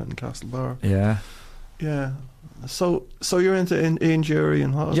festival out in Castlebar. Yeah. Yeah. So you're into Ian Jury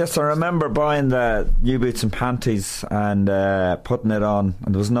and what? Yes, I remember buying the new boots and panties and putting it on,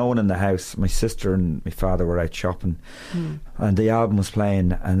 and there was no one in the house. My sister and my father were out shopping, and the album was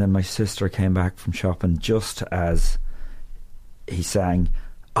playing, and then my sister came back from shopping just as he sang,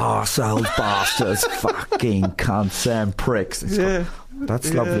 "Arseholes bastards, fucking cunts and pricks."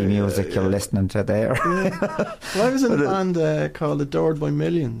 That's lovely music you're listening to there. Well, I was in a band called Adored by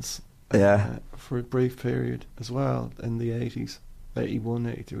Millions. For a brief period as well in the 80s, 81,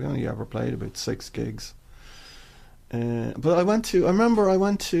 82. We only ever played about 6 gigs. But I went to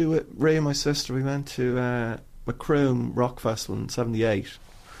Ray and my sister, we went to Macroom Rock Festival in 78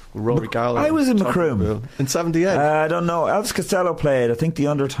 with Rory Gallagher. I was in Macroom. In 78? I don't know. Elvis Costello played, I think the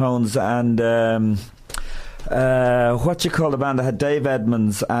Undertones and... what you call the band that had Dave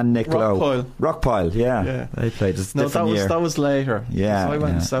Edmunds and Nick Lowe? Rockpile, yeah. They played this different year. That was later. Yeah, so I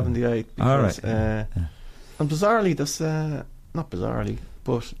went in 78 because, all right. And bizarrely, not bizarrely,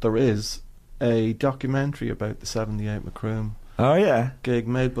 but there is a documentary about the 78 Macroom gig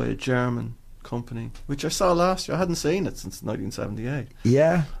made by a German company, which I saw last year. I hadn't seen it since 1978.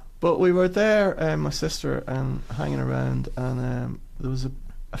 Yeah, but we were there, my sister, and hanging around, and there was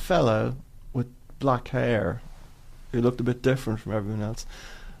a fellow with black hair who looked a bit different from everyone else,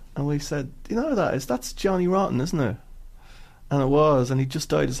 and we said, "You know who that is? That's Johnny Rotten, isn't it?" And it was, and he just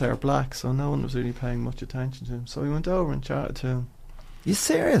dyed his hair black, so no one was really paying much attention to him. So we went over and chatted to him. You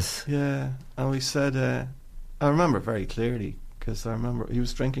serious? Yeah. And we said, I remember very clearly, because I remember he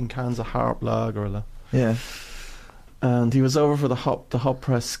was drinking cans of Harp Lager a lot. Yeah. And he was over for the Hot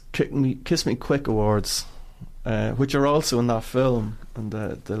Press Kiss Me Quick Awards, which are also in that film, and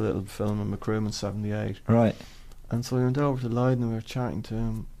the little film in Macroom in 78. Right. And so we went over to Leiden and we were chatting to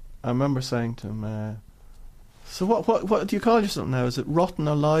him. I remember saying to him, "So what do you call yourself now? Is it Rotten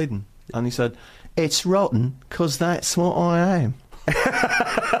or Leiden?" And he said, "It's Rotten, 'cause that's what I am."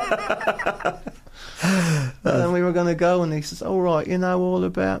 And then we were going to go, and he says, "All right, you know all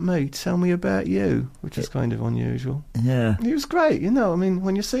about me. Tell me about you," which is kind of unusual. Yeah. He was great, you know. I mean,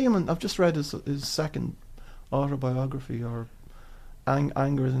 when you see him, and I've just read his second autobiography, or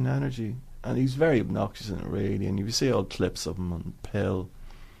Anger is an Energy, and he's very obnoxious in it, really. And if you see old clips of him on Pill,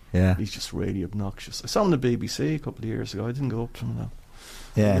 he's just really obnoxious. I saw him on the BBC a couple of years ago. I didn't go up to him though.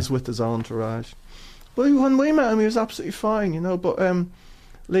 Yeah. He was with his entourage. But when we met him, he was absolutely fine, you know. But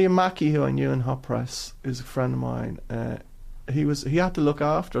Liam Mackey, who I knew in Hot Press, is a friend of mine. He had to look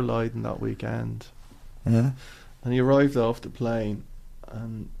after Leiden that weekend. Yeah. And he arrived off the plane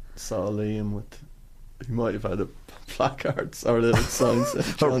and saw Liam with... He might have had a placard or a little sign said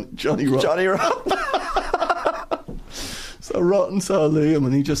Johnny Rotten. Johnny Rotten. So Rotten saw Liam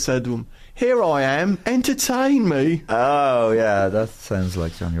and he just said to him, "Here I am, entertain me." Oh yeah, that sounds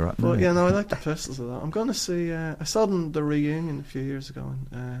like Johnny Rotten. But yeah, no, I like the Pistols a lot. I'm going to see... I saw them at the reunion a few years ago,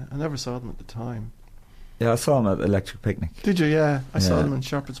 and I never saw them at the time. Yeah, I saw them at Electric Picnic. Did you? Yeah, I saw them in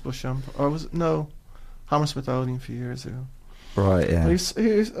Shepherd's Bush, Hammersmith Odeon a few years ago. Right, yeah. I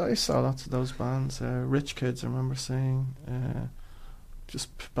saw lots of those bands. Rich Kids, I remember seeing. Just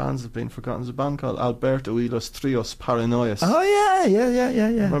bands have been forgotten. There's a band called Alberto y los Trios Paranoias. Oh yeah. I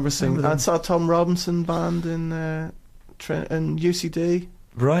remember seeing. I saw Tom Robinson band in UCD.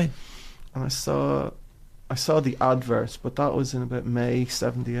 Right. And I saw the Adverts, but that was in about May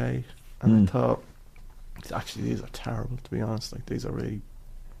 78. And I thought, actually, these are terrible, to be honest. Like, these are really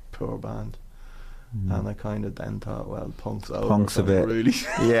poor band. And I kind of then thought, well, punk's over. Punk's a bit. Really.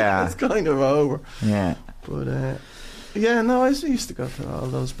 Yeah. It's kind of over. Yeah. But, yeah, no, I used to go to all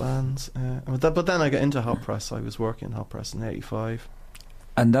those bands. But then I got into Hot Press. I was working in Hot Press in 85.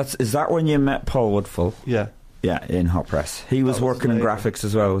 And is that when you met Paul Woodfull? Yeah. Yeah, in Hot Press. He was working in graphics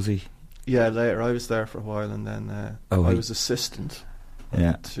as well, was he? Yeah, later. I was there for a while, and then I was assistant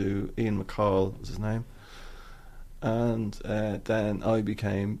to Ian McCall, was his name. And then I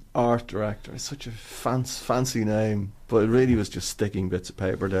became art director. It's such a fancy name, but it really was just sticking bits of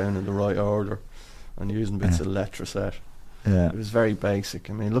paper down in the right order and using bits of Letraset. Yeah. It was very basic.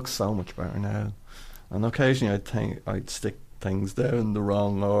 I mean, it looks so much better now. And occasionally I'd stick things down in the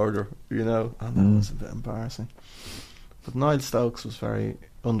wrong order, you know, and that was a bit embarrassing. But Niall Stokes was very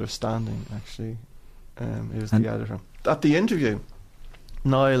understanding, actually. He was the editor. At the interview,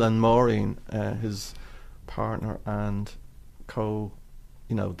 Niall and Maureen, his partner and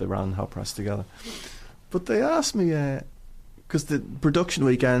they ran Hot Press together. But they asked me, because the production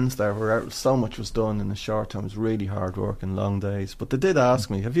weekends there were so much was done in a short time. It was really hard work and long days. But they did ask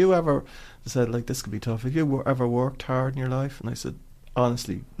me, have you ever, they said, like, this could be tough, have you ever worked hard in your life? And I said,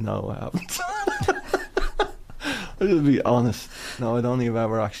 honestly, no, I haven't. I should be honest. No, I don't think I've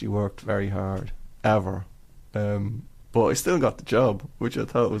ever actually worked very hard. ever. But I still got the job, which I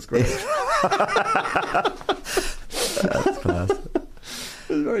thought was great. That's class. It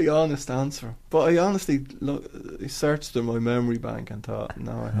was a very honest answer. But I honestly I searched through my memory bank and thought,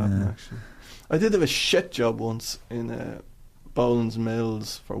 no, I haven't actually. I did have a shit job once in Boland's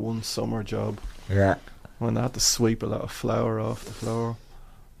Mills for one summer job. Yeah. When I had to sweep a lot of flour off the floor.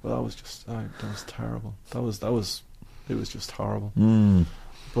 But that was just, that was terrible. It was just horrible.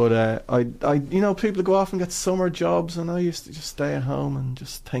 But people go off and get summer jobs, and I used to just stay at home and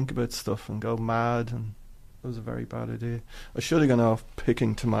just think about stuff and go mad, and it was a very bad idea. I should have gone off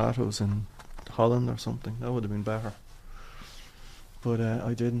picking tomatoes in Holland or something. That would have been better. But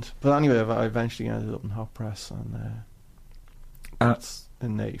I didn't. But anyway, I eventually ended up in Hot Press, and that's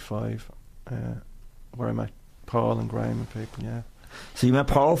in '85, where I met Paul and Graham and people. Yeah. So you met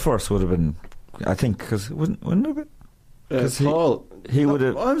Paul first? Would have been, I think, because wouldn't it have been? Paul, he would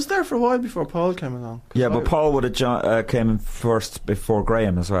have. I was there for a while before Paul came along. Yeah, but Paul would have came in first before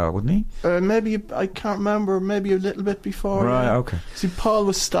Graham as well, wouldn't he? Maybe, I can't remember. Maybe a little bit before. Right. Yeah. Okay. See, Paul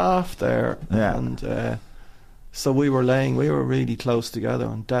was staff there, and so we were really close together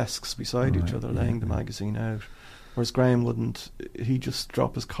on desks beside each other, laying the magazine out. Whereas Graham wouldn't. He'd just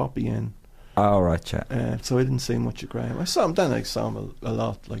drop his copy in. Oh, right, yeah. So I didn't see much of Graham. I saw him a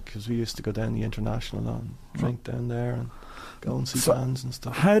lot, like, because we used to go down the International and drink down there and go and see bands and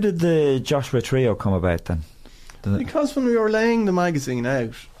stuff. How did the Joshua Trio come about then? Because when we were laying the magazine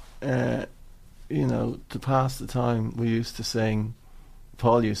out, to pass the time, Paul used to sing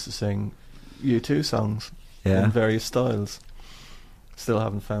U2 songs in various styles. Still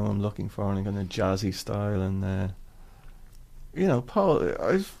haven't found what I'm looking for, in a jazzy style, and Paul,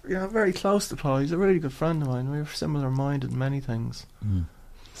 I was very close to Paul. He's a really good friend of mine. We were similar minded in many things.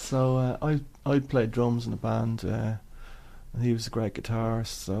 So I played drums in the band, and he was a great guitarist.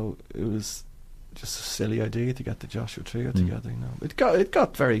 So it was just a silly idea to get the Joshua Trio together. It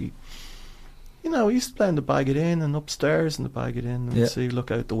got very. We used to play in the Bag It In and upstairs in the Bag It In, and look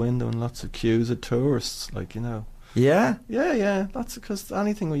out the window and lots of queues of tourists, Yeah. Yeah. That's because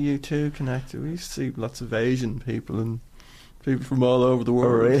anything with U2 connected. We used to see lots of Asian people and people from all over the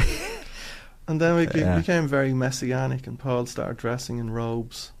world. Oh, really? And then we became very messianic, and Paul started dressing in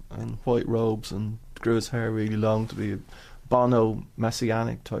robes and white robes and grew his hair really long to be a Bono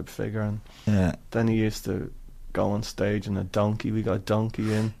messianic type figure. And then he used to go on stage in a donkey. We got a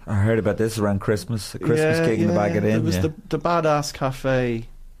donkey in. I heard about this around Christmas. A Christmas gig in the Bag It In. It was the Badass Cafe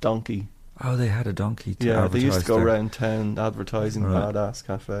donkey. Oh, they had a donkey to advertise. They used to go there. around town advertising Badass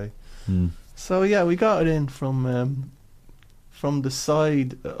Cafe. So we got it in from the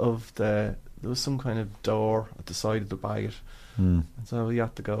side of there was some kind of door at the side of the Bagot, and so we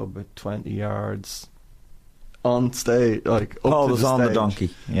had to go about 20 yards on stage, like up Paul to was the on stage. the donkey,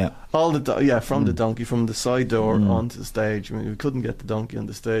 from the donkey, from the side door onto the stage. I mean, we couldn't get the donkey on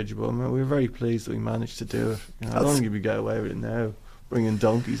the stage, but we were very pleased that we managed to do it. I don't think we get away with it now, bringing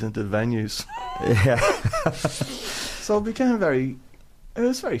donkeys into the venues. So it became it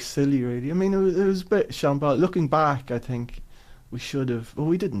was very silly, really. I mean, it was a bit shambolic. Looking back, I think we should have. Well,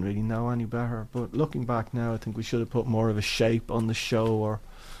 we didn't really know any better. But looking back now, I think we should have put more of a shape on the show, or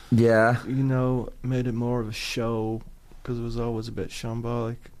made it more of a show, because it was always a bit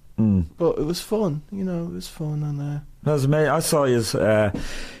shambolic. But it was fun. It was fun, and that was amazing. I saw you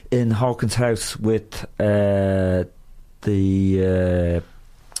in Hawkins House with Gavin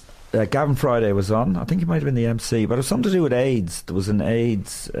Friday was on. I think he might have been the MC, but it was something to do with AIDS. There was an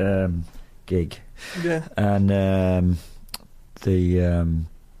AIDS gig. Yeah. And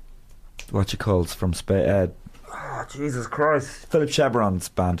what you called from Spain. Jesus Christ. Philip Chevron's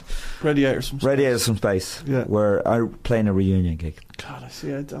band. Radiators from Space. Yeah. Were playing a reunion gig. God, I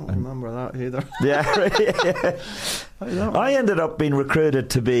don't remember that either. I ended up being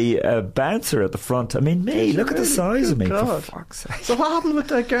recruited to be a bouncer at the front. I mean, look at the size of me. God. For fuck's sake. So what happened with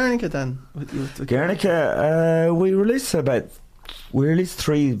Guernica then? Guernica, we released 3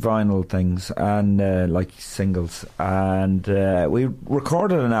 vinyl things and like singles, and we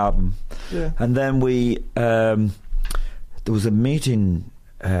recorded an album. Yeah. And then there was a meeting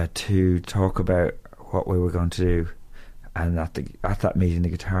to talk about what we were going to do, and at that meeting the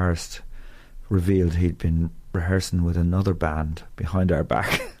guitarist revealed he'd been rehearsing with another band behind our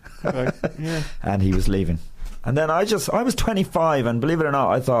back. Right. Yeah. And he was leaving. And then I was 25, and believe it or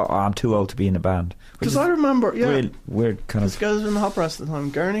not, I thought, I'm too old to be in a band. Because I remember, weird kind of. Because in the Hot Press at the time,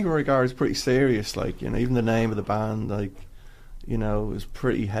 Guernica regards pretty serious. Even the name of the band, it was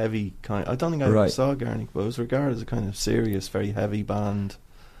pretty heavy. I don't think I ever saw Guernica, but it was regarded as a kind of serious, very heavy band.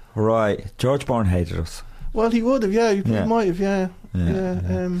 Right. George Bourne hated us. Well, he would have, he might have,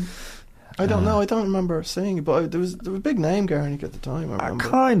 I don't know. I don't remember seeing it, but there was a big name Garnick at the time. I remember.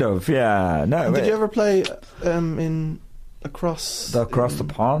 Kind of, yeah. No, And did you ever play across the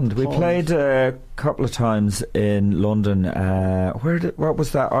pond? We played a couple of times in London. What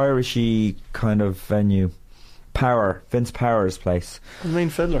was that Irishy kind of venue? Vince Power's place. The Mean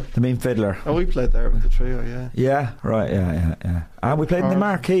Fiddler. The Mean Fiddler. Oh, we played there with the trio, yeah. Yeah, right, yeah. And we played in the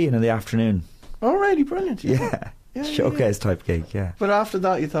Marquee in the afternoon. Oh, really? Brilliant. Yeah. Showcase type gig, yeah. But after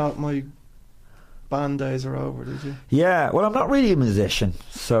that, you thought my band days are over, did you? Yeah, well, I'm not really a musician,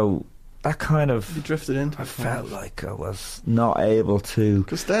 so that kind of... You drifted into it. I felt like I was not able to...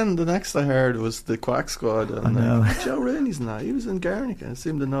 Because then the next I heard was the Quack Squad. And I know. Joe Rooney's in that. He was in Guernica. It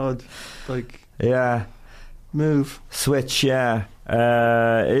seemed an odd, Yeah. move. Switch, yeah.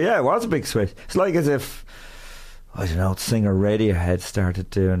 Yeah, it was a big switch. It's like as if, I don't know, singer Radiohead started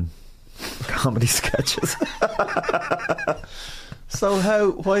doing comedy sketches.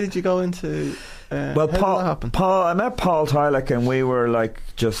 So why did you go into... Well, how did that happen? I met Paul Tyler, and we were like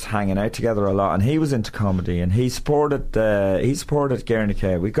just hanging out together a lot, and he was into comedy, and he supported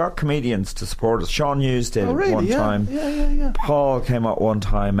Guernica. We got comedians to support us. Sean Hughes did one time. Yeah. Paul came up one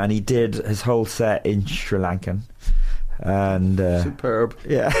time, and he did his whole set in Sri Lankan. And superb.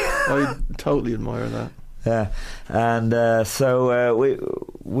 Yeah. I totally admire that. Yeah. And so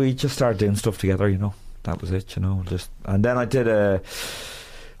we just started doing stuff together, you know. That was it, you know. And then I did a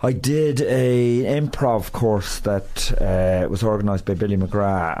improv course that was organised by Billy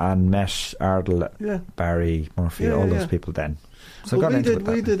McGrath and met Ardle, Barry Murphy, all those people then. So I got into it.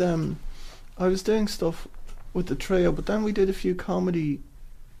 We did. I was doing stuff with the trio, but then we did a few comedy,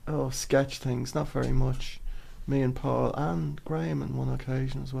 sketch things. Not very much. Me and Paul and Graham on one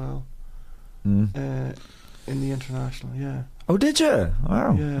occasion as well. In the International, yeah. Oh, did you?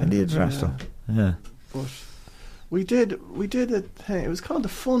 Wow. Yeah, in the International, yeah. But we did a thing. It was called the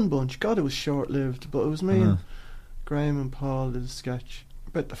Fun Bunch. God, it was short lived, but it was me and Graham and Paul did a sketch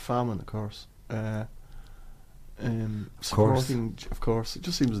about the famine, of course. Supporting, of course. It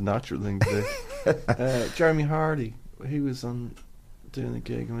just seems a natural thing to do. Jeremy Hardy, he was on doing a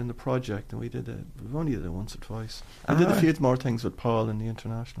gig. I'm in the project, and we only did it once or twice. I did a few more things with Paul in the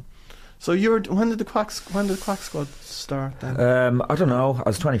International. So when did the Quack Squad start then? I don't know. I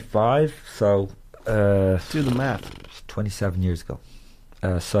was 25, so. Do the math. 27 years ago.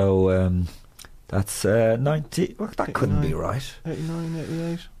 So that's 90. Well, that couldn't be right. 89,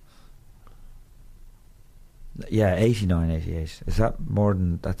 88. Yeah, 89, 88. Is that more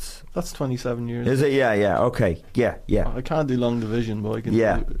than that's 27 years. Is it? Yeah. Okay. Yeah. I can't do long division, but I can.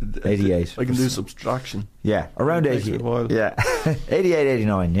 Yeah, do 88. I can do subtraction. Yeah, around 88. Yeah, 88,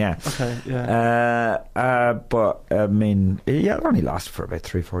 89. Yeah. Okay. Yeah. But I mean, it only lasted for about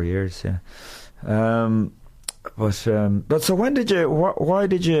 3-4 years. Yeah. But so when did you? Why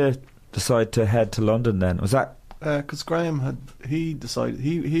did you decide to head to London then? Was that because Graham decided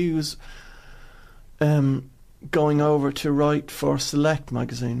he was going over to write for Select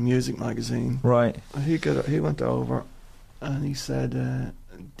magazine, music magazine. Right. He went over, and he said,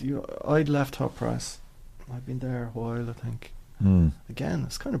 I'd left Hot Press. I'd been there a while, I think. Again,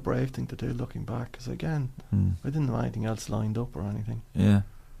 it's kind of a brave thing to do looking back, because I didn't have anything else lined up or anything. Yeah.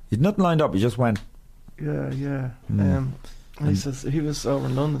 You'd nothing lined up, you just went. Yeah. And he says, he was over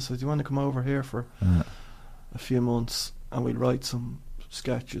in London, so do you want to come over here for a few months and we'll write some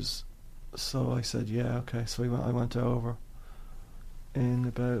sketches? So I said, yeah, okay. So I went over in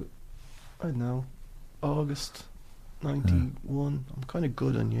about, I don't know, August 91. I'm kind of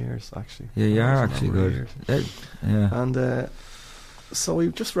good on years, actually. Yeah, you are actually good. Yeah. And so we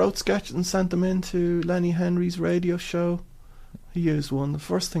just wrote sketches and sent them into Lenny Henry's radio show. He used one. The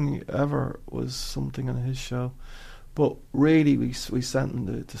first thing ever was something on his show. But really, we sent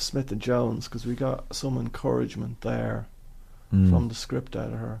them to Smith & Jones because we got some encouragement there from the script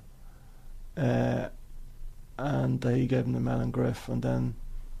editor. And they gave him the Mel and Griff, and then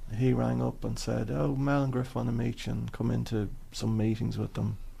he rang up and said, Mel and Griff want to meet you and come into some meetings with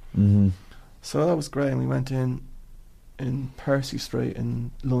them. Mm-hmm. So that was great, and we went in Percy Street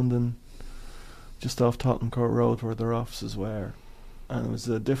in London, just off Tottenham Court Road where their offices were, and it was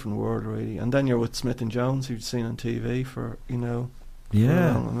a different world really. And then you're with Smith & Jones, who you'd seen on TV for,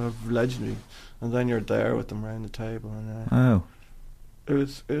 legendary, and then you're there with them around the table, and It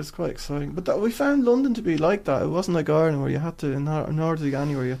was quite exciting, but we found London to be like that. It wasn't like Ireland where you had to, in order to get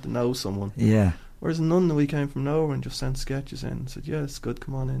anywhere, you had to know someone. Yeah. Whereas in London, we came from nowhere and just sent sketches in and said, "Yeah, it's good,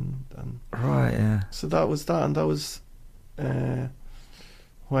 come on in." And right, yeah. So that was that, and that was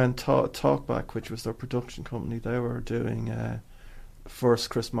when Talkback, which was their production company, they were doing first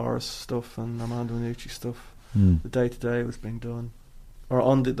Chris Morris stuff and Armando Iannucci stuff. The day-to-day was being done, or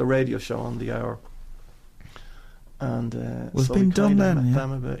on the radio show on the hour. And was so been we done kinda then, met yeah.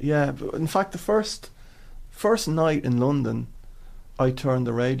 them a bit. Yeah, but in fact, the first night in London, I turned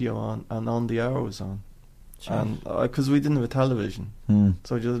the radio on, and On the Hour was on. Sure. And because we didn't have a television,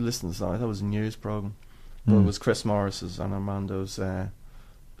 so I just listened to that. That was a news program, but it was Chris Morris's and Armando's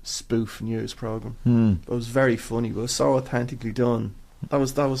spoof news program. It was very funny, but it was so authentically done. That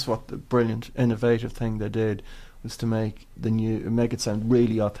was what the brilliant, innovative thing they did, was to make it sound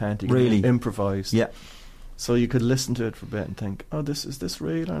really authentic, Really improvised. Yeah. So you could listen to it for a bit and think, "Oh, is this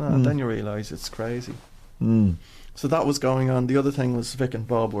real or not?" And then you realise it's crazy. So that was going on. The other thing was Vic and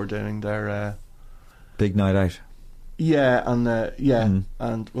Bob were doing their Big night out. and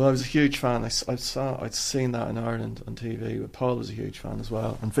well, I was a huge fan. I'd seen that in Ireland on TV. But Paul was a huge fan as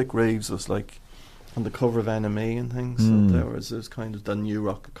well, and Vic Reeves was like on the cover of NME and things. So it was kind of the new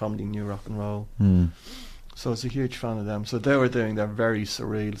rock comedy, new rock and roll. So I was a huge fan of them. So they were doing their very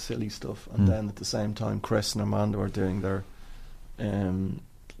surreal, silly stuff, and then at the same time, Chris and Armando were doing their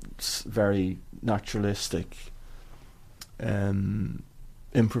very naturalistic,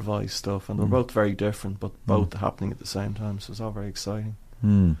 improvised stuff, and they were both very different, but both happening at the same time. So it was all very exciting.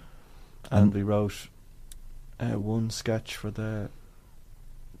 And we wrote one sketch for the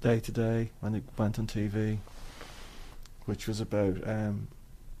Day to Day when it went on TV, which was about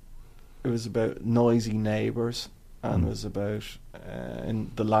it was about noisy neighbours, and it was about in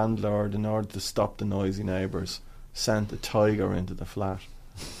the landlord, in order to stop the noisy neighbours, sent a tiger into the flat.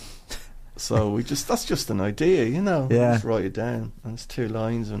 So that's just an idea, you know. Yeah. Just write it down, and it's 2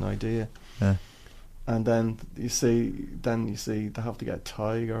 lines of an idea. Yeah. And then you see they have to get a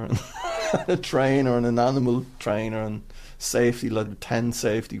tiger and a trainer and an animal trainer and safety, like 10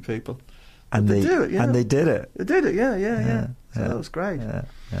 safety people. And they do it, yeah. And they did it. They did it, yeah. So that was great. Yeah.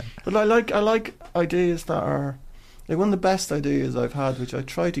 But I like ideas that are like, one of the best ideas I've had, which I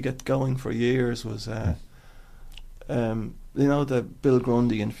tried to get going for years, was you know, the Bill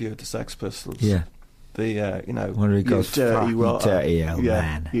Grundy interview with the Sex Pistols. Yeah. The you know, When he goes, dirty dirty old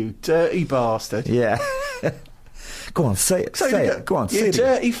man. You dirty bastard. Yeah. Go on, say it. Say it. Go on, say you it.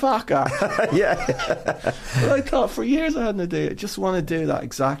 dirty fucker. Yeah. But I thought for years I had an idea. I just want to do that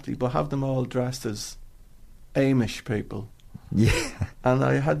exactly, but have them all dressed as Amish people. Yeah. And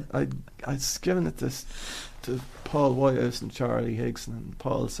I'd given it this to Paul Whitehouse and Charlie Higson, and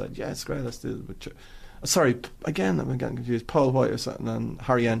Paul said, "Yeah, it's great. Let's do it." But sorry, again, I'm getting confused. Paul Whitehouse and then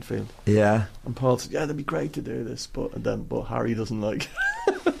Harry Enfield. Yeah. And Paul said, "Yeah, that'd be great to do this," but Harry doesn't like.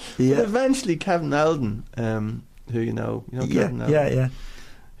 Yeah. But eventually, Kevin Eldon, who you know Kevin Eldon. Yeah.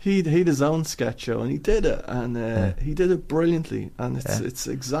 He had his own sketch show, and he did it, and he did it brilliantly, and it's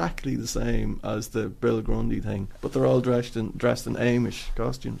exactly the same as the Bill Grundy thing, but they're all dressed in Amish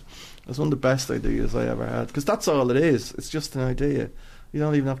costumes. It's one of the best ideas I ever had, because that's all it is. It's just an idea. You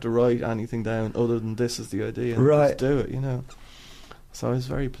don't even have to write anything down other than this is the idea, and right. just do it, you know. So I was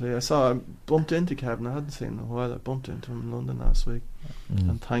very pleased. I bumped into Kevin. I hadn't seen him in a while. I bumped into him in London last week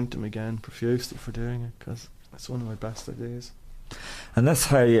and thanked him again profusely for doing it, because it's one of my best ideas. And that's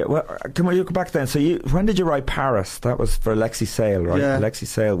how you. Well, can we go back then? So when did you write Paris? That was for Alexi Sale, right? Yeah. Alexi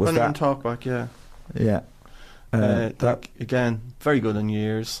Sale was that. Talkback, yeah. Yeah. That again, very good in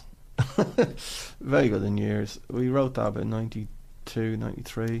years. Very good in years. We wrote that about 92,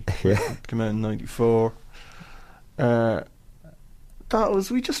 93. Yeah. It came out in 94.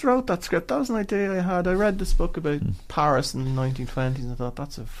 We just wrote that script. That was an idea I had. I read this book about Paris in the 1920s, and I thought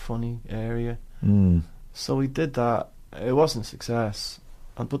that's a funny area. So we did that. It wasn't a success,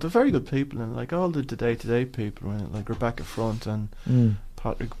 but they're very good people, and like all the day-to-day people were in it, like Rebecca Front and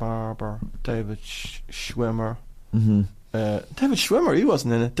Patrick Barber, David Schwimmer. David Schwimmer, he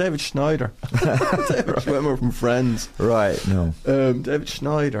wasn't in it. David Schneider. David Schwimmer from Friends. Right, no. David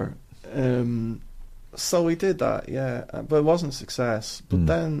Schneider. So we did that, yeah, but it wasn't a success. But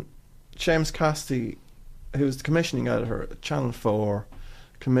then James Cassidy, who was the commissioning editor at Channel 4,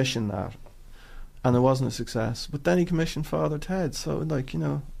 commissioned that, and it wasn't a success. But then he commissioned Father Ted, so like, you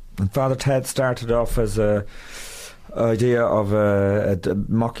know. And Father Ted started off as a idea of a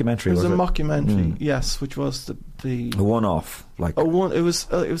mockumentary. It was a mockumentary, yes, which was the a one-off, like it was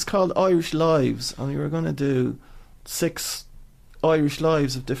called Irish Lives, and we were going to do 6 Irish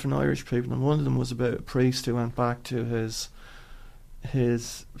lives of different Irish people, and one of them was about a priest who went back to his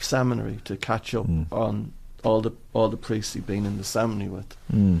seminary to catch up on all the priests he'd been in the seminary with,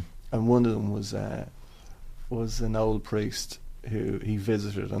 and one of them was an old priest who he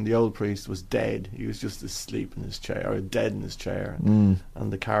visited, and the old priest was dead. He was just asleep in his chair, or dead in his chair, and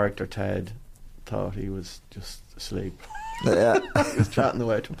the character Ted thought he was just asleep. Yeah. He was chatting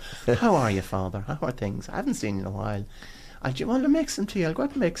away to him. "How are you, Father? How are things? I haven't seen you in a while. do you want to make some tea? I'll go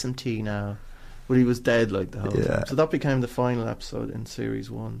out and make some tea now. But he was dead like the whole time. So that became the final episode in series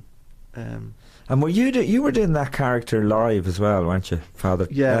 1. And were you were doing that character live as well, weren't you, Father?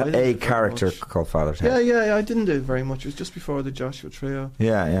 Yeah, a character called Father Ted. Yeah. I didn't do it very much. It was just before the Joshua Trio.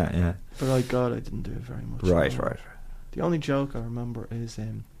 Yeah. But God, I didn't do it very much. Right. The only joke I remember is,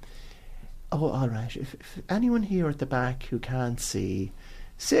 all right. If anyone here at the back who can't see,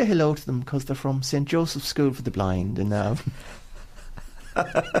 say hello to them because they're from St. Joseph's School for the Blind, and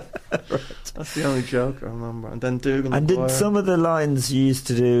that's the only joke I remember. And then Dougal and did some of the lines you used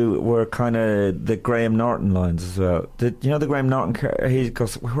to do were kind of the Graham Norton lines as well? Did you know the Graham Norton? He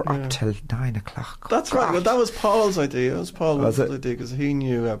goes, "We're up till 9 o'clock." That's right. Well, that was Paul's idea. It was Paul's idea because he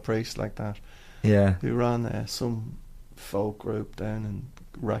knew a priest like that. Yeah, who ran some folk group down in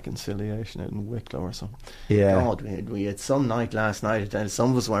Reconciliation out in Wicklow or something. Yeah. God, we had some night last night and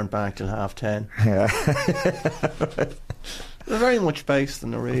some of us weren't back till 10:30. Yeah. They're very much based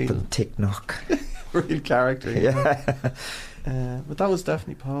on a real tick knock. real character. Yeah. But that was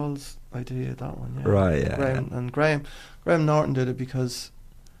definitely Paul's idea, that one. Yeah. Right, yeah. Graham Norton did it because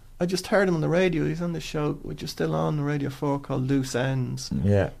I just heard him on the radio. He's on the show which is still on the Radio 4 called Loose Ends.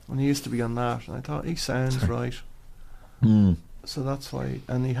 Yeah. And he used to be on that, and I thought he sounds right. So that's why.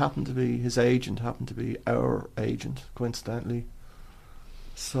 And his agent happened to be our agent, coincidentally.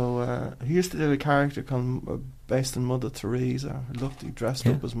 So he used to do a character based on Mother Teresa. He dressed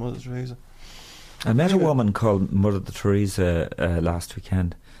up as Mother Teresa. I met a woman called Mother Teresa last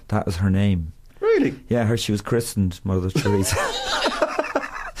weekend. That was her name. Really? Yeah, she was christened Mother Teresa.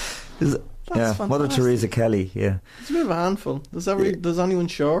 Fantastic. Mother Teresa Kelly. Yeah, it's a bit of a handful. Does anyone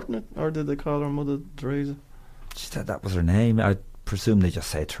shorten it, or did they call her Mother Teresa? She said that was her name. I presume they just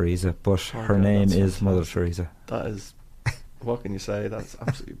say Teresa, but her name is fantastic. Mother Teresa. That is. What can you say? That's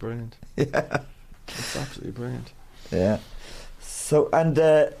absolutely brilliant. Yeah, it's absolutely brilliant. Yeah. So and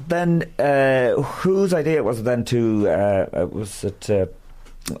then whose idea was it then to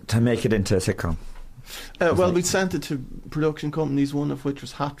make it into a sitcom? Well, we sent it to production companies, one of which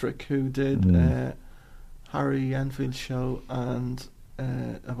was Hattrick, who did Harry Enfield's show and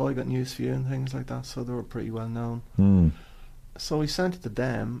Have I Got News For You and things like that, so they were pretty well known. So we sent it to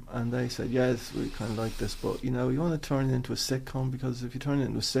them and they said, yes, we kind of like this, but you want to turn it into a sitcom, because if you turn it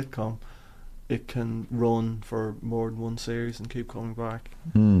into a sitcom it can run for more than one series and keep coming back.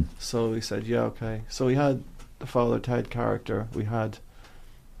 So we said, yeah, okay. So we had the Father Ted character, we had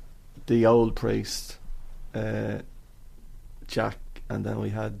the old priest, Jack, and then we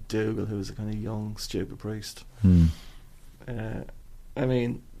had Dougal, who was a kind of young, stupid priest. I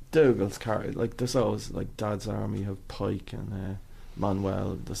mean, Dougal's character, like, there's always, like, Dad's Army, you have Pike and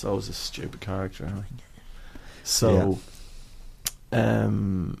Manuel, there's always a stupid character. So,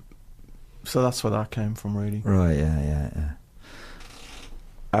 so that's where that came from, really. Right, yeah.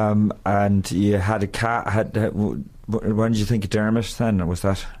 And you had a cat. When did you think of Dermot then, or was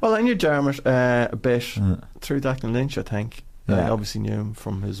that? Well, I knew Dermot a bit through Declan Lynch, I think. I obviously knew him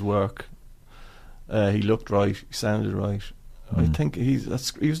from his work. He looked right, he sounded right. I think he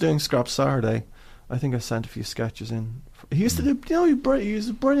was doing Scrap Saturday. I think I sent a few sketches in. He used to do, he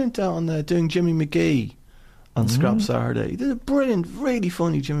was brilliant on doing Jimmy McGee on Scrap Saturday. He did a brilliant, really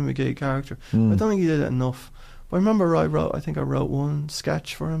funny Jimmy McGee character. I don't think he did it enough. But I remember I wrote one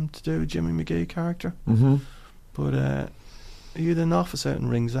sketch for him to do a Jimmy McGee character. But he had an office out in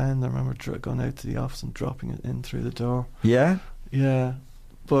Ringsend. I remember going out to the office and dropping it in through the door. Yeah? Yeah.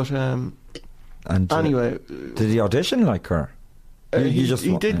 But anyway, did he audition like her?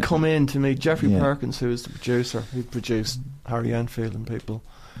 He did come in to meet Jeffrey Perkins, who was the producer, who produced Harry Enfield and people.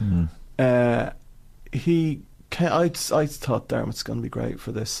 I thought Dermot's going to be great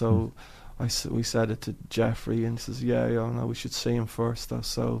for this, so we said it to Jeffrey, and he says, no, we should see him first, though.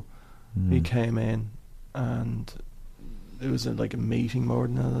 So he came in, and it was like a meeting more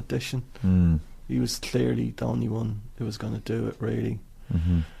than an audition. He was clearly the only one who was going to do it, really.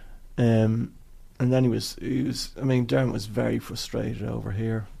 And then he was. I mean, Dermot was very frustrated over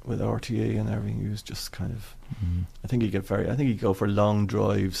here with RTE and everything. He was just kind of. I think he'd go for long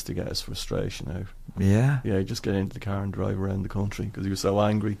drives to get his frustration out. Yeah. Yeah, he'd just get into the car and drive around the country because he was so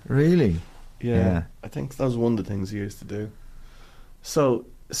angry. Really? Yeah. I think that was one of the things he used to do. So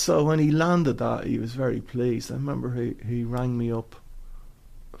when he landed that, he was very pleased. I remember he rang me up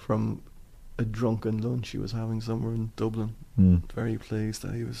from a drunken lunch he was having somewhere in Dublin. Very pleased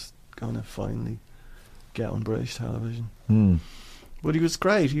that he was going to finally get on British television. But he was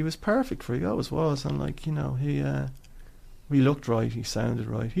great. He was perfect for it. He always was. And he He looked right. He sounded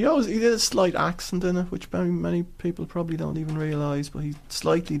right. He did a slight accent in it, which many people probably don't even realise. But he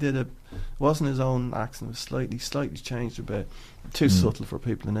slightly did it. Wasn't his own accent. It was slightly changed a bit. Too subtle for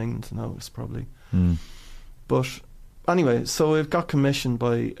people in England to notice, probably. But anyway, so we've got commissioned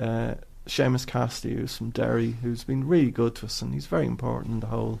by Seamus Cassidy, who's from Derry, who's been really good to us, and he's very important in the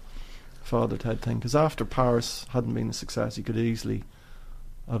whole Father Ted thing. Because after Paris hadn't been a success, he could easily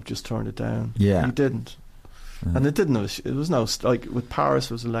have just turned it down. Yeah, he didn't. And it didn't. It was no like with Paris.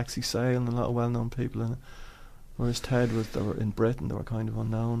 There was Alexei Sale and a lot of well-known people in it. Whereas Ted was, they were in Britain. They were kind of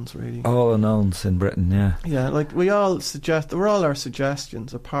unknowns, really. All unknowns in Britain, yeah. Yeah, like they were all our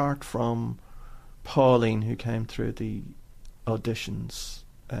suggestions, apart from Pauline, who came through the auditions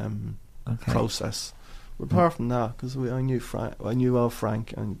process. But apart from that, because I knew all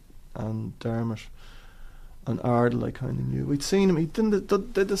Frank and Dermot and Ardle. I kind of knew. We'd seen him. He did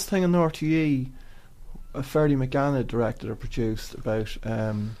this thing on RTE. Ferdy McGann directed or produced about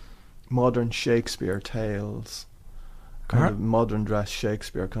modern Shakespeare tales, kind of modern dress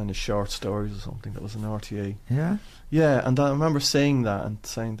Shakespeare kind of short stories or something. That was an RTE. Yeah, and I remember seeing that and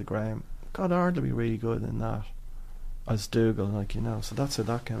saying to Graham, God, Ardle would be really good in that as Dougal, like, you know. So that's how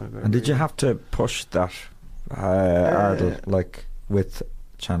that came about. And did you have to push that Ardle like with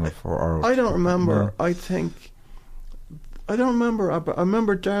Channel 4? Or I don't remember. No. I don't remember. I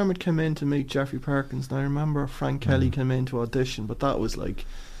remember Dermot came in to meet Jeffrey Perkins, and I remember Frank Kelly came in to audition. But that was like,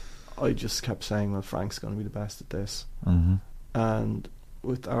 I just kept saying, well, Frank's going to be the best at this. And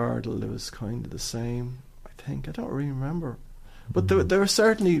with Ardle, it was kind of the same. I think I don't really remember, but they were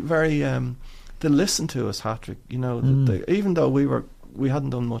certainly very. They listened to us, Hattrick. You know, even though we hadn't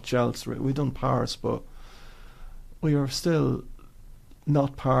done much else. We'd done Paris, but we were still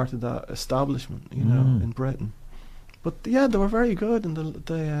not part of that establishment. You know, in Britain. But yeah, they were very good, and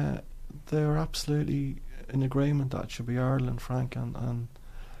they were absolutely in agreement that it should be Ardle and Frank and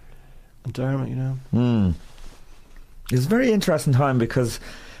Dermot, you know. It was a very interesting time because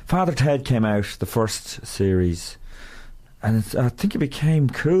Father Ted came out, the first series, and I think it became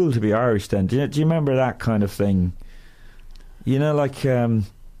cool to be Irish then. Do you remember that kind of thing? You know, like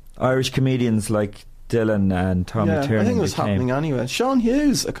Irish comedians like Dylan and Tommy Tiernan. I think it was happening anyway. Sean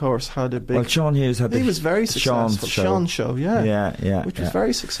Hughes, of course, had a big... Well, Sean Hughes had he was very successful. Sean's show, which was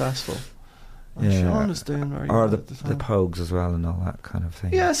very successul. And Sean was doing very well. Or the Pogues as well and all that kind of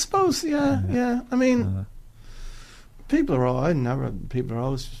thing. Yeah, I suppose, yeah. I mean, people are always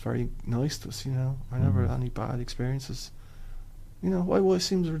just very nice to us, you know. I never had any bad experiences. You know, why it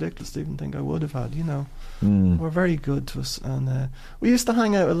seems ridiculous to even think I would have had, you know. We're very good to us. And we used to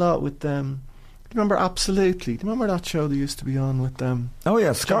hang out a lot with them. Do you remember Absolutely? Do you remember that show that used to be on with them? Oh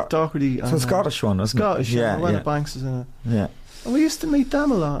yeah, Jack Doherty. It's a Scottish one, wasn't Scottish, it? Yeah. Lena Banks is in it. Yeah. And we used to meet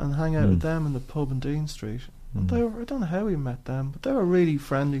them a lot and hang out with them in the pub in Dean Street. And they were, I don't know how we met them, but they were really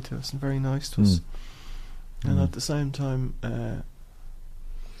friendly to us and very nice to us. And at the same time, the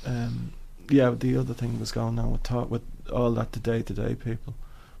other thing was going on with all that the day-to-day people.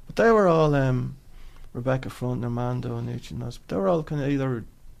 But they were all Rebecca Front, Armando and each and those. They were all kind of either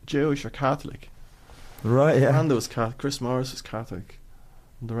Jewish or Catholic. Right, yeah. Armando was Catholic, Chris Morris was Catholic,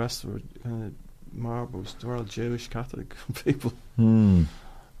 and the rest were kind of Marbles. They were all Jewish Catholic people.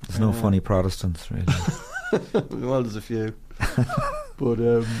 There's no funny Protestants, really. Well, there's a few. But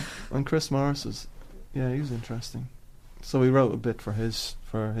and Chris Morris was, he was interesting. So we wrote a bit for his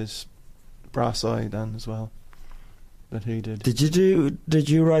Brass Eye then as well. That he did. Did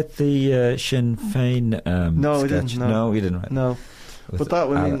you write the Sinn Féin no, sketch? We didn't. No, you didn't write. No. But that,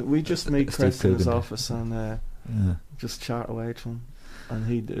 we just meet Chris in his office and just chat away to him,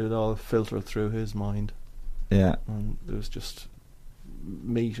 and it would all filter through his mind. Yeah. And there was just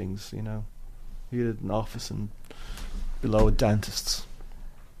meetings, you know. He had an office below a dentist's.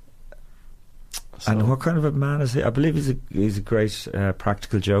 So, and what kind of a man is he? I believe he's a great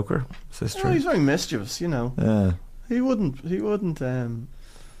practical joker. Is this true? He's very mischievous, you know. Yeah. He wouldn't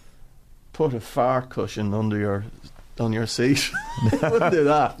put a fart cushion on your seat. He wouldn't do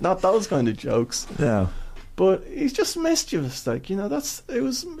that. Not those kind of jokes. No. But he's just mischievous, like, you know. It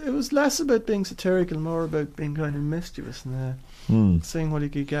was less about being satirical, more about being kind of mischievous and seeing what he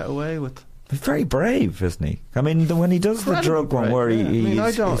could get away with. He's very brave, isn't he? I mean, when he does the drug one where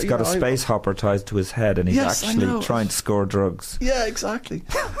he's got a space hopper tied to his head and he's actually trying to score drugs. Yeah, exactly.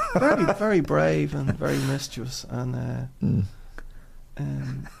 Very, very brave and very mischievous, and I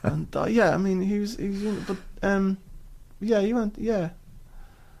mean, he was, but he went,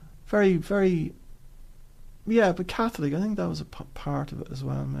 very, very, but Catholic. I think that was a part of it as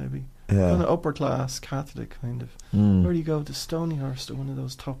well, maybe. Yeah. Kind of upper class Catholic, kind of. Where do you go to Stonyhurst or one of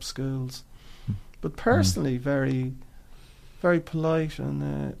those top schools? But personally, very, very polite,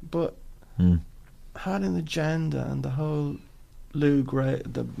 and but had an agenda, and the whole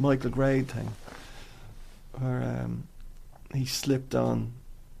the Michael Grade thing, where he slipped on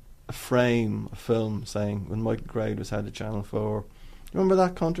a film saying when Michael Grade was head of Channel 4. Remember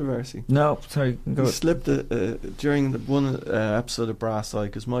that controversy? No, sorry. He slipped during the one episode of Brass Eye,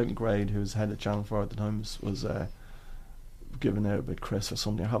 because Michael Grade, who was head of Channel 4 at the time, was giving out about Chris or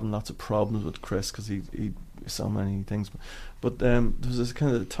something, having lots of problems with Chris because he so many things. But there was this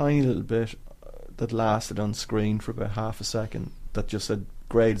kind of tiny little bit that lasted on screen for about half a second that just said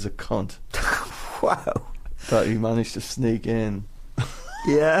Grade is a cunt. Wow. That he managed to sneak in.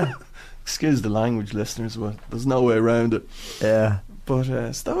 Yeah. Excuse the language, listeners, but there's no way around it. Yeah. But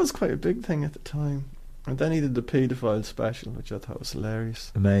so that was quite a big thing at the time. And then he did the paedophile special, which I thought was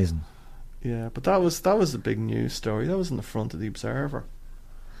hilarious. Amazing. Yeah, but that was a big news story. That was in the front of the Observer,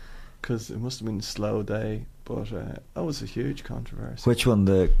 because it must have been a slow day. But that was a huge controversy. Which one?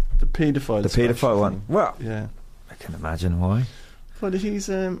 The paedophile. The paedophile one. Thing. Well, yeah, I can imagine why. But he's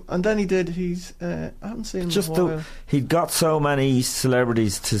and then he did. I haven't seen him in a while. He'd got so many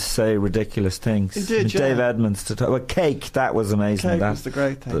celebrities to say ridiculous things. He did. Dave Edmonds to talk. Well, Cake. That was amazing. Cake was the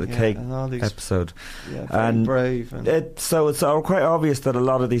great thing. The Cake and all these, episode. Yeah, very brave. And So it's quite obvious that a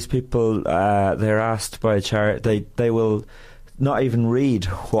lot of these people, they're asked by a charity. They will not even read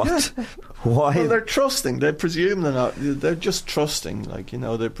what. Why? Well, they're trusting. They presume they're not. They're just trusting. Like,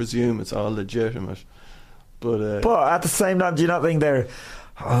 they presume it's all legitimate. But at the same time, do you not think they're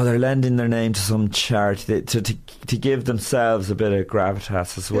lending their name to some charity to give themselves a bit of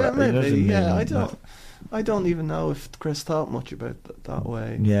gravitas as well? Yeah, maybe. You know what I mean? I don't even know if Chris thought much about that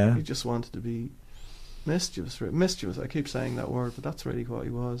way. Yeah, he just wanted to be mischievous. Mischievous. I keep saying that word, but that's really what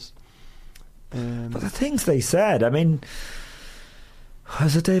he was. But the things they said, I mean,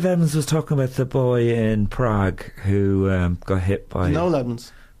 was it Dave Evans was talking about the boy in Prague who got hit by Noel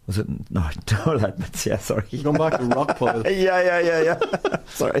Edmonds? Was it? No, Noel Edmonds, yeah, sorry. You're going back to Rockpile. Yeah.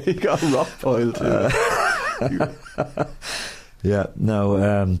 Sorry. He got Rockpile too. Yeah,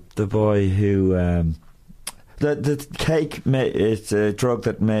 no, the boy who... the Cake, it's a drug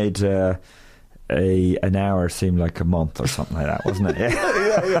that made an hour seem like a month or something like that, wasn't it?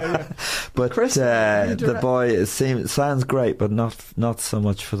 Yeah. But Chris, the boy, sounds great, but not so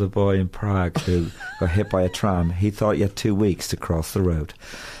much for the boy in Prague who got hit by a tram. He thought you had 2 weeks to cross the road.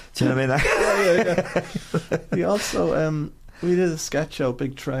 Do you know what I mean? Yeah. He also, we did a sketch show,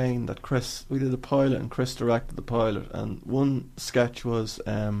 Big Train, we did a pilot, and Chris directed the pilot, and one sketch was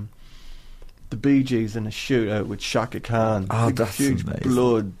the Bee Gees in a shootout with Shaka Khan. Oh, that's huge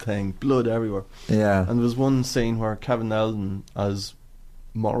amazing. blood everywhere. Yeah. And there was one scene where Kevin Eldon as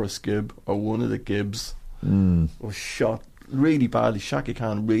Morris Gibb, or one of the Gibbs, was shot really badly. Shaka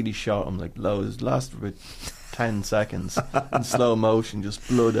Khan really shot him like loads. It lasted about 10 seconds in slow motion, just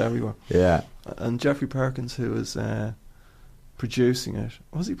blood everywhere. Yeah. And Jeffrey Perkins, who was producing it,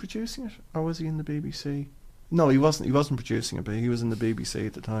 was he producing it, or was he in the BBC? No, he wasn't. He wasn't producing it, but he was in the BBC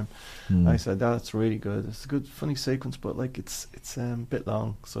at the time. I said, "That's really good. It's a good, funny sequence, but like it's a bit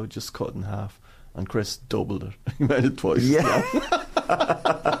long, so just cut it in half." And Chris doubled it. He made it twice. Yeah.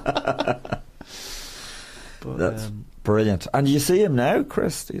 But, that's brilliant. And do you see him now,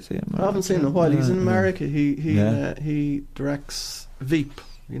 Chris? Do you see him? I haven't seen him in a while. He's in America. He directs Veep.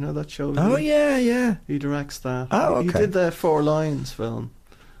 You know that show? Oh, Veep? Yeah. He directs that. Oh, okay. He did the Four Lions film.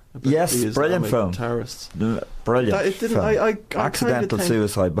 Yes, brilliant film. Terrorists. Brilliant. It didn't. I accidental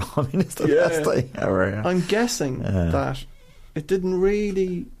suicide bombing is the best thing ever. Yeah. I'm guessing that it didn't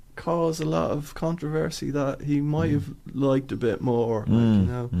really cause a lot of controversy. That he might have liked a bit more.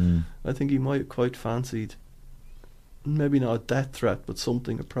 I think he might have quite fancied. Maybe not a death threat, but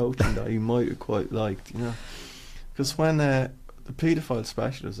something approaching that he might have quite liked. Because when the paedophile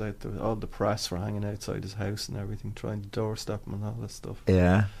special was out there, all the press were hanging outside his house and everything, trying to doorstep him and all this stuff.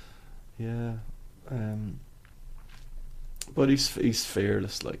 Yeah. But he's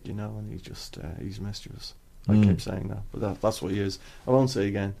fearless, and he's mischievous. I keep saying that, but that's what he is. I won't say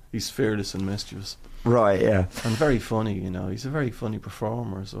again. He's fearless and mischievous. Right. Yeah. And very funny. He's a very funny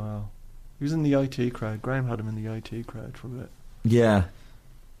performer as well. He was in the IT crowd. Graham had him in the IT crowd for a bit. Yeah.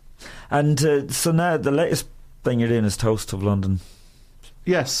 And so now the latest thing you're doing is Toast of London.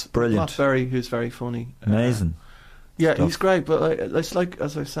 Yes. Brilliant. Matt Berry, who's very funny. Amazing. Yeah, stuff. He's great, but it's like,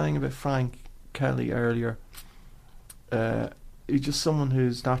 as I was saying about Frank Kelly earlier, he's just someone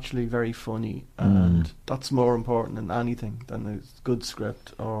who's naturally very funny, and that's more important than anything, than a good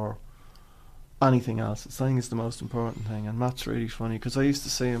script or anything else. I think it's the most important thing, and Matt's really funny, because I used to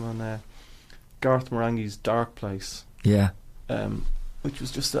see him on Garth Marenghi's Dark Place, which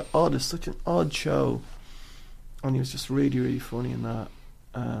was just such an odd show, and he was just really, really funny in that.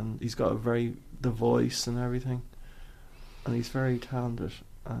 And he's got the voice and everything, and he's very talented.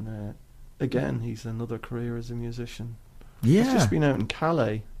 And again, he's another career as a musician. Yeah. He's just been out in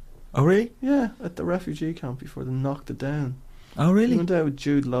Calais. Oh, really? Yeah, at the refugee camp before they knocked it down. Oh, really? He went out with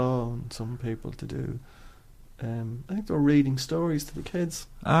Jude Law and some people to do. I think they were reading stories to the kids.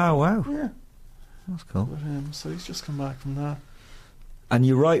 Oh, wow. Yeah, That's cool. but so he's just come back from that. And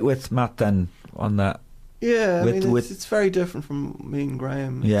you write with Matt then on that? Yeah, I With- mean, with- it's very different from me and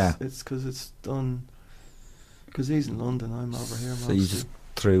Graham. Yeah. It's because it's done. Because he's in London, I'm over here. So you mostly. just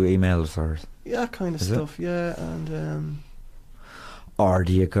through emails or Yeah, kind of Is it? stuff. Yeah, and or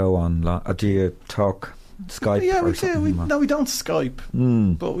do you go on? Or do you talk Skype? yeah, or we do. something? No, we don't Skype,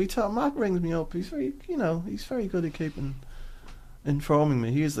 Mm. but we talk. Matt rings me up. He's very, he's very good at keeping informing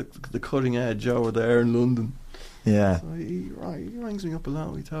me. He is the cutting edge over there in London. Yeah. So he rings me up a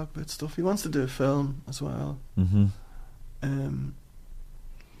lot. We talk about stuff. He wants to do a film as well. Mm-hmm.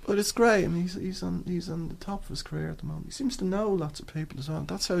 But it's great. I mean, he's on the top of his career at the moment. He seems to know lots of people as well.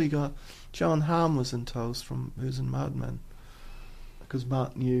 That's how he got John Hamm was in Toast who's in Mad Men, because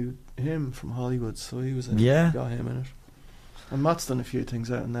Matt knew him from Hollywood, so he was in Yeah. it. Got him in it. And Matt's done a few things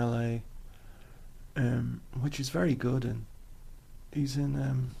out in LA, which he's very good in. He's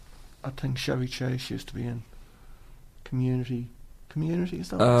in I think Chevy Chase used to be in Community, is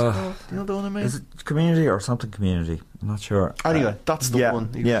that what it's called? Do you know the one I mean? Is it Community or something Community? I'm not sure. Anyway, that's the yeah, one.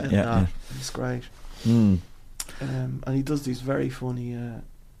 He was yeah, in yeah, that. yeah. He's great. Mm. And he does these very funny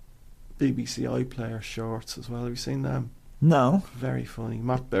BBC iPlayer shorts as well. Have you seen them? No. Very funny.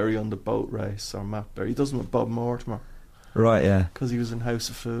 Matt Berry on the boat race, or Matt Berry. He does them with Bob Mortimer, Right, yeah. because he was in House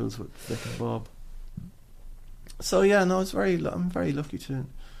of Fools with Vic and Bob. So yeah, no, I'm very lucky to.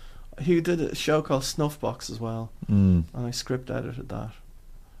 He did a show called Snuffbox as well, Mm. and I script edited that.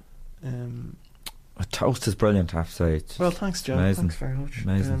 Toast is brilliant, I have to say. It's Well, thanks, Joe. amazing. Thanks very much.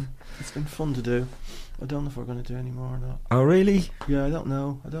 Amazing. It's been fun to do. I don't know if we're going to do any more or not. Oh, really? Yeah, I don't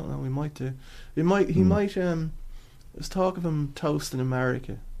know. We might do. He might. There's talk of him toasting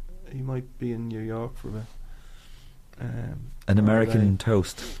America. He might be in New York for a bit. An American LA.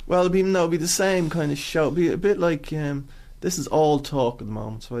 toast. Well, it'll be the same kind of show. It'll be a bit like this is all talk at the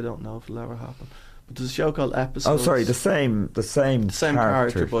moment, so I don't know if it'll ever happen. But there's a show called Episodes. Oh, sorry, the same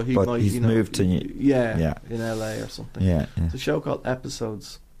character, but he's moved to New. yeah, in LA or something. Yeah, yeah. It's a show called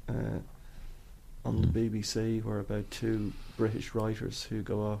Episodes on the BBC, where about two British writers who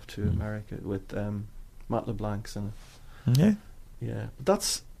go off to America with Matt LeBlanc's in it. Yeah. Yeah,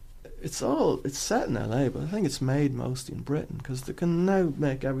 but it's set in LA, but I think it's made mostly in Britain, because they can now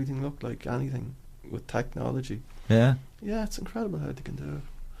make everything look like anything with technology. Yeah. Yeah, it's incredible how they can do it.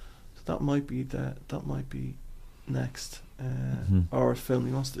 So that might be next, or a film.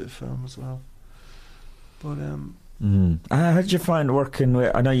 He wants to do a film as well. But how did you find working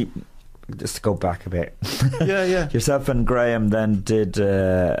with? I know you. Just to go back a bit. yeah. Yourself and Graham then did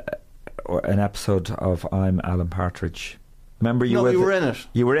an episode of I'm Alan Partridge. Remember you? No, were we were in it.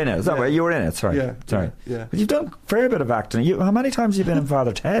 You were in it. Is that Yeah. right? You were in it. Sorry. Yeah, Sorry. yeah. But you've done a fair bit of acting. How many times have you been in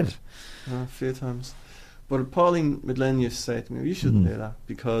Father Ted? A few times. But Pauline Midland used to say to me, "You shouldn't do that,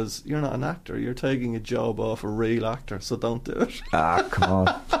 because you're not an actor. You're taking a job off a real actor, so don't do it." Ah, come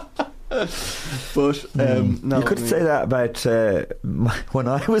on. But no, you could say that about when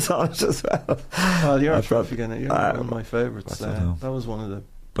I was on it as well. Well, you're I a thought- trophy again. You're one of my favourites. I don't know. That was one of the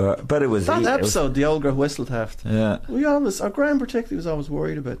But it was that it was- episode, the Olga Whistle theft. Yeah. Our Graham particularly was always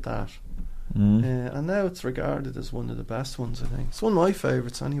worried about that, and now it's regarded as one of the best ones. I think it's one of my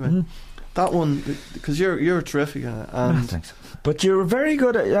favourites anyway. That one, because you're terrific in it, and Thanks. But you were very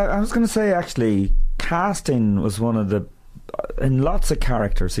good at. I was going to say actually, casting was one of the in lots of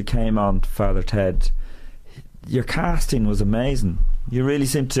characters who came on to Father Ted. Your casting was amazing. You really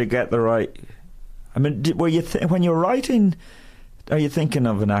seemed to get the right. I mean, were you when you're writing? Are you thinking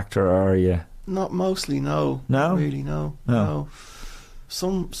of an actor, or are you? not mostly. No, No? not really. No.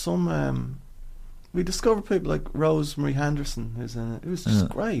 Some. We discovered people like Rosemary Henderson, who's in it. It was just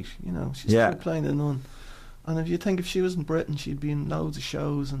great. She's still playing the nun. And if she was in Britain, she'd be in loads of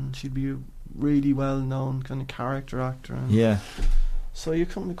shows, and she'd be a really well-known kind of character actor. And Yeah. so you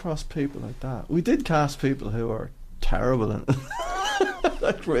come across people like that. We did cast people who are terrible in it.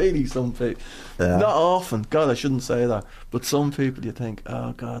 Like really, some people. Yeah. Not often. God, I shouldn't say that. But some people you think,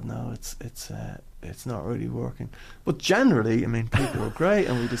 oh God, no, it's not really working. But generally, I mean, people were great,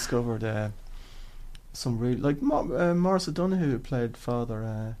 and we discovered some really like Maurice O'Donoghue, who played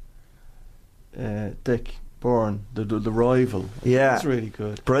Father Dick Bourne, the rival. Yeah. It's really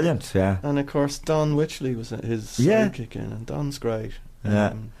good. Brilliant. Yeah. And of course, Don Wycherley was his sidekick in, and Don's great.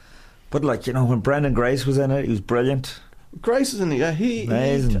 Yeah. But like, you know, when Brendan Grace was in it, he was brilliant. Grace is in it, yeah.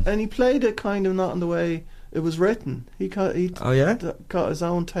 Amazing. And he played it kind of not in the way it was written. He got his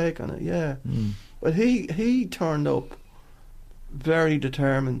own take on it, yeah. But he turned up very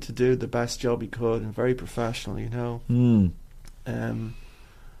determined to do the best job he could and very professional, you know.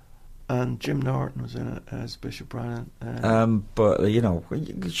 And Jim Norton was in it as Bishop Brennan. But you know,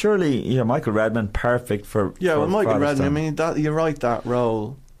 surely, you know, Michael Redman, perfect for. Yeah, well, Michael Father Redman. Stone. I mean, that you're right. That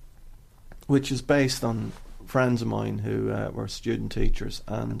role, which is based on friends of mine who were student teachers,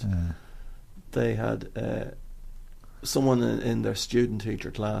 and they had someone in their student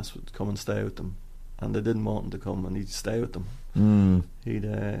teacher class would come and stay with them, and they didn't want him to come, and he'd stay with them. He'd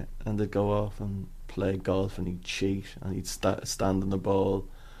and they'd go off and play golf, and he'd cheat, and he'd stand on the ball.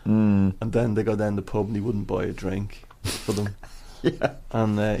 And then they go down the pub and he wouldn't buy a drink for them.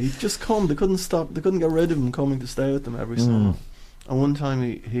 And he'd just come. They couldn't stop. They couldn't get rid of him coming to stay with them every summer. And one time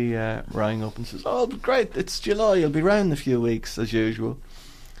he rang up and says, "Oh, great, it's July, I'll be round in a few weeks as usual."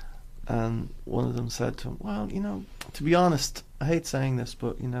 And one of them said to him, "Well, you know, to be honest, I hate saying this,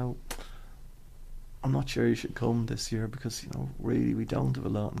 but you know, I'm not sure you should come this year because, you know, really we don't have a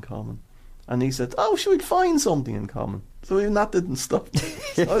lot in common." And he said, "Oh, should we find something in common?" So even that didn't stop.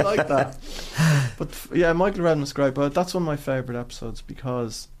 So I like that. But yeah, Michael Redman's great. But that's one of my favourite episodes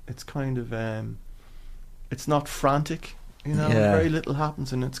because it's kind of it's not frantic, you know. Very little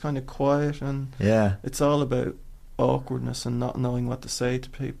happens and it's kind of quiet, and it's all about awkwardness and not knowing what to say to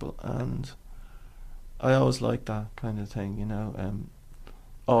people. And I always like that kind of thing, you know,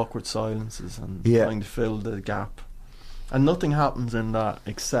 awkward silences and trying to fill the gap. And nothing happens in that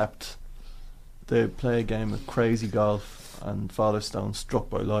except they play a game of crazy golf and Father Stone's struck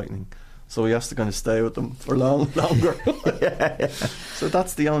by lightning, so he has to kind of stay with them for longer. So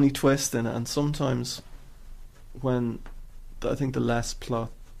that's the only twist in it. And sometimes when I think the less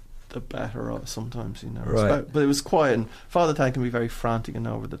plot the better sometimes, you know. But it was quiet, and Father Ted can be very frantic and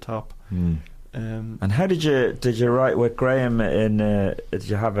over the top. And how did you write with Graham in did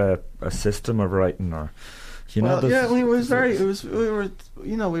you have a system of writing, or you know?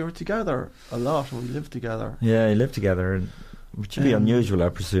 We were together a lot and we lived together. Yeah, you lived together, and which would be unusual, I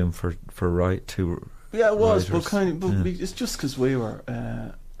presume, for two. Yeah, it was, writers. but it's just because we were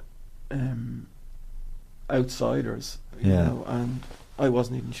outsiders, you know, and I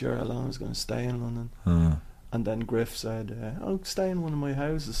wasn't even sure how long I was going to stay in London. And then Griff said, "I'll stay in one of my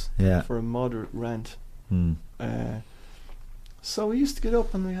houses for a moderate rent." So we used to get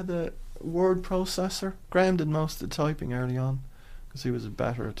up and we had a word processor. Graham did most of the typing early on because he was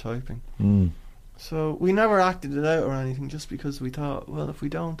better at typing. So we never acted it out or anything, just because we thought, well, if we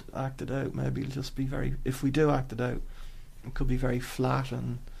don't act it out, maybe it'll just be if we do act it out, it could be very flat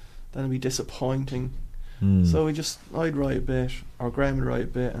and then it'd be disappointing. So I'd write a bit, or Graham would write a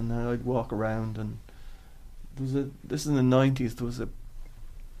bit, and then I'd walk around. And this is in the 90s, there was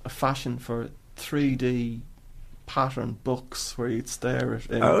a fashion for 3D pattern books where you'd stare at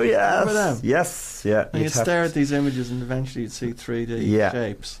images. Oh yes, remember them? Yes, yeah. And you'd stare at these images and eventually you'd see 3D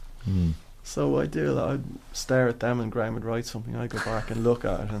shapes. So I'd do that. I'd stare at them and Graham would write something. I'd go back and look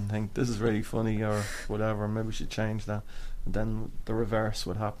at it and think, this is really funny or whatever, maybe we should change that. And then the reverse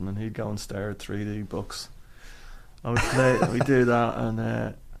would happen and he'd go and stare at 3D books. We'd do that,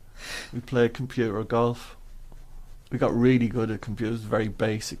 and we'd play computer golf. We got really good at computers, very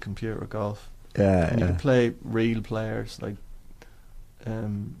basic computer golf. And you could play real players like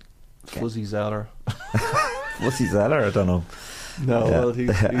Fuzzy Zeller. Fuzzy Zeller? I don't know. No, well,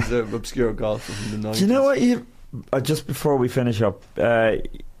 he's an obscure golfer from the 90s. Do you know what? Just before we finish up, I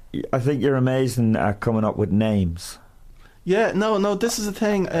think you're amazing at coming up with names. Yeah, no, this is the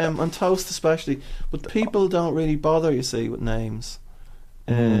thing, on Toast especially, but people don't really bother, you see, with names.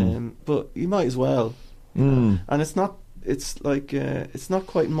 But you might as well. You know? And it's not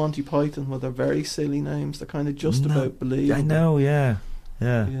quite Monty Python where they're very silly names. They're kind of just about believable. I know, yeah.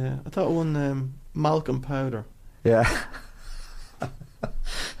 I thought one, Malcolm Powder. Yeah.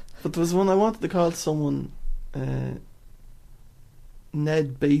 But there was one I wanted to call someone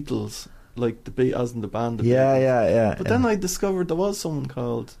Ned Beatles, like the beat as in the band. Yeah. But then I discovered there was someone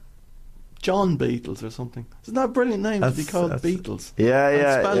called John Beatles or something. Isn't that a brilliant name to be called Beatles?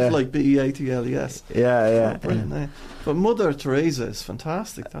 Yeah. Spelled like Beatles. Yeah. Brilliant name. But Mother Teresa is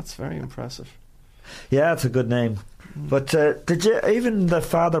fantastic. That's very impressive. Yeah, it's a good name. But did you, even the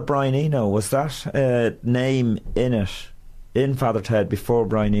Father Brian Eno, was that name in Father Ted before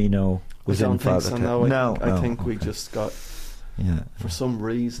Brian Eno was in Father Ted? No, I think we just got, for some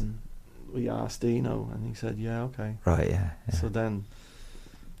reason, we asked Eno and he said, yeah, okay. Right, yeah. So then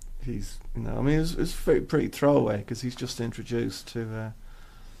he's, it was pretty throwaway because he's just introduced to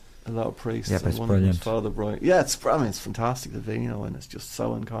a lot of priests. Yeah, but it's one brilliant. was Father Brian. Yeah, it's fantastic, the vino, and it's just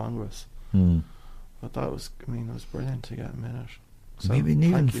so incongruous. But that was, it was brilliant to get him in it. So Maybe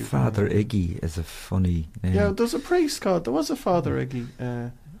even thank you Father for- Iggy is a funny name. Yeah, there was a Father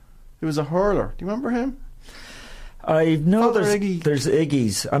Iggy. He was a hurler. Do you remember him? I know Father Iggy. there's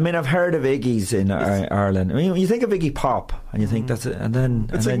Iggy's. I mean, I've heard of Iggy's in Ireland. I mean, you think of Iggy Pop, and you think that's it, and then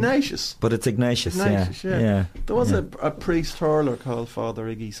It's Ignatius. But it's Ignatius. Ignatius, yeah. There was a priest hurler called Father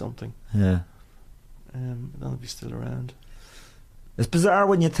Iggy something. Yeah. I don't know if he's still around. It's bizarre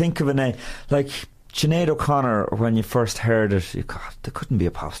when you think of a name like Sinead O'Connor. When you first heard it, you thought there couldn't be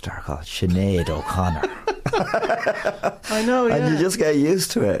a pop star called Sinead O'Connor. I know, yeah. And you just get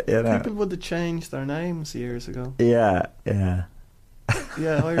used to it, you know. People would have changed their names years ago. Yeah. Yeah,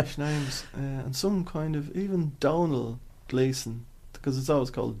 Irish names. And some kind of, even Donal Gleeson, because it's always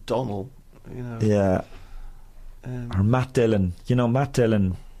called Donal, you know. Yeah. Or Matt Dillon. You know, Matt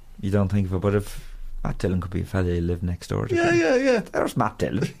Dillon, you don't think of it, but if Matt Dillon could be a fella you live next door to. Yeah. There's Matt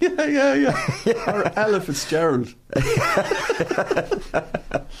Dillon. Yeah. Or Ella Fitzgerald.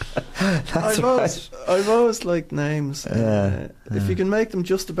 I've always liked names. If you can make them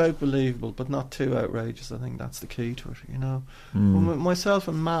just about believable, but not too outrageous, I think that's the key to it. You know, myself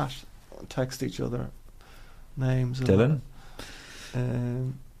and Matt text each other names. Dylan.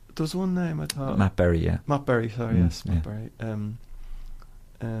 There was one name I thought. Matt Berry, yeah. Matt Berry, sorry, yes, Matt Berry.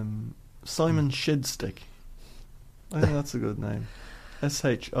 Simon Shidstick. I think that's a good name.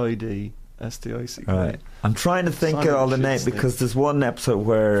 SHIDSTIC. Right. I'm trying to think Simon of all the names, Shidstick. because there's one episode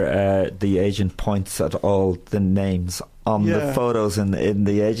where the agent points at all the names on the photos in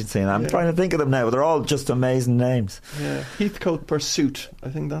the agency, and I'm trying to think of them now, but they're all just amazing names. Yeah, Heathcote Pursuit. I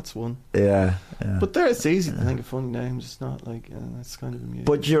think that's one. Yeah. But there, it's easy to think of funny names. It's not like it's kind of amusing.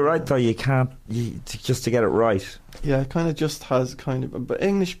 But you're right, though. You can't just to get it right. Yeah, it kind of just has kind of. But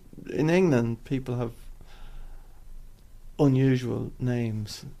in England, people have unusual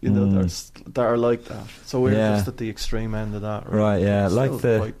names, you know, that are like that. So we're just at the extreme end of that, right? Yeah, it's like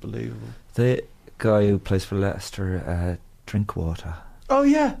still quite believable. The guy who plays for Leicester, Drinkwater. Oh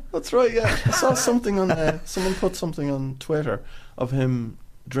yeah, that's right. Yeah, I saw something on someone put something on Twitter of him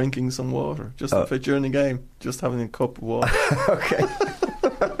drinking some water just to fit during the game, just having a cup of water. Okay.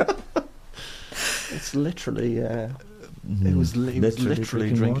 It's literally. He was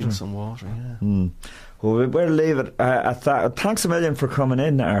literally drinking some water. Yeah. Well, we better leave it at that. Thanks a million for coming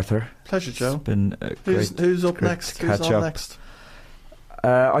in, Arthur. Pleasure, Joe. It's been who's up next? Who's on next?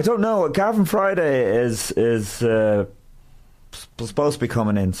 I don't know. Gavin Friday is supposed to be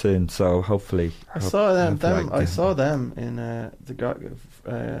coming in soon, so hopefully. I saw them in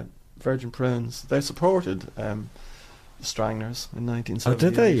the Virgin Prunes. They supported the Stranglers in 1978. Oh,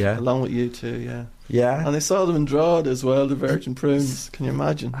 did they? Yeah. Along with U2, yeah. Yeah. And they saw them in Drogheda as well, the Virgin Prunes. Can you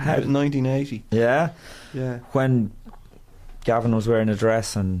imagine? In 1980. Yeah. Yeah. When Gavin was wearing a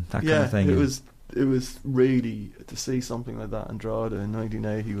dress and that kind of thing. It was really, to see something like that in Drogheda in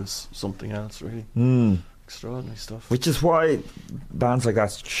 1980 was something else, really. Extraordinary stuff. Which is why bands like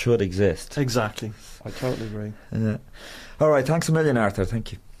that should exist. Exactly. I totally agree. Yeah. All right, thanks a million, Arthur.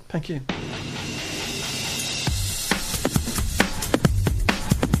 Thank you. Thank you.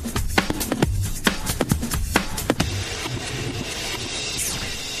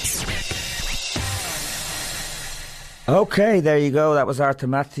 Okay, there you go. That was Arthur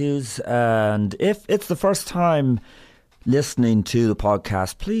Matthews. And if it's the first time listening to the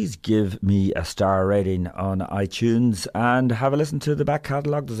podcast, please give me a star rating on iTunes and have a listen to the back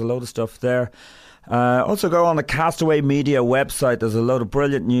catalogue. There's a load of stuff there. Also go on the Castaway Media website. There's a load of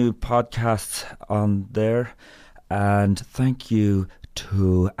brilliant new podcasts on there. And thank you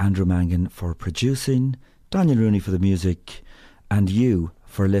to Andrew Mangan for producing, Daniel Rooney for the music, and you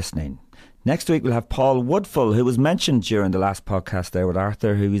for listening. Next week we'll have Paul Woodfull, who was mentioned during the last podcast there with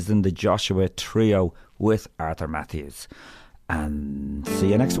Arthur, who is in the Joshua Trio with Arthur Matthews. And see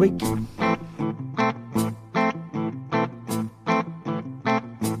you next week.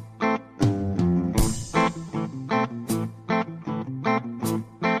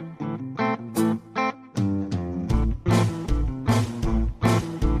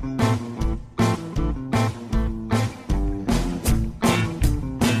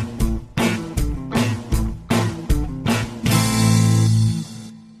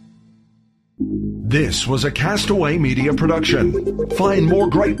 This was a Castaway Media production. Find more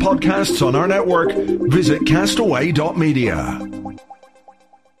great podcasts on our network. Visit castaway.media.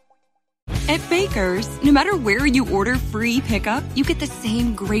 At Baker's, no matter where you order free pickup, you get the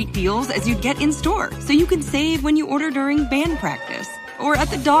same great deals as you'd get in store. So you can save when you order during band practice, or at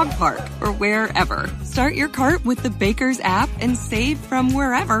the dog park or wherever. Start your cart with the Baker's app and save from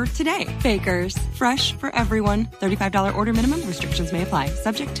wherever today. Baker's, fresh for everyone. $35 order minimum. Restrictions may apply.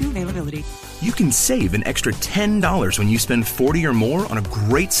 Subject to availability. You can save an extra $10 when you spend $40 or more on a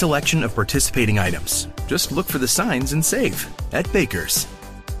great selection of participating items. Just look for the signs and save at Baker's.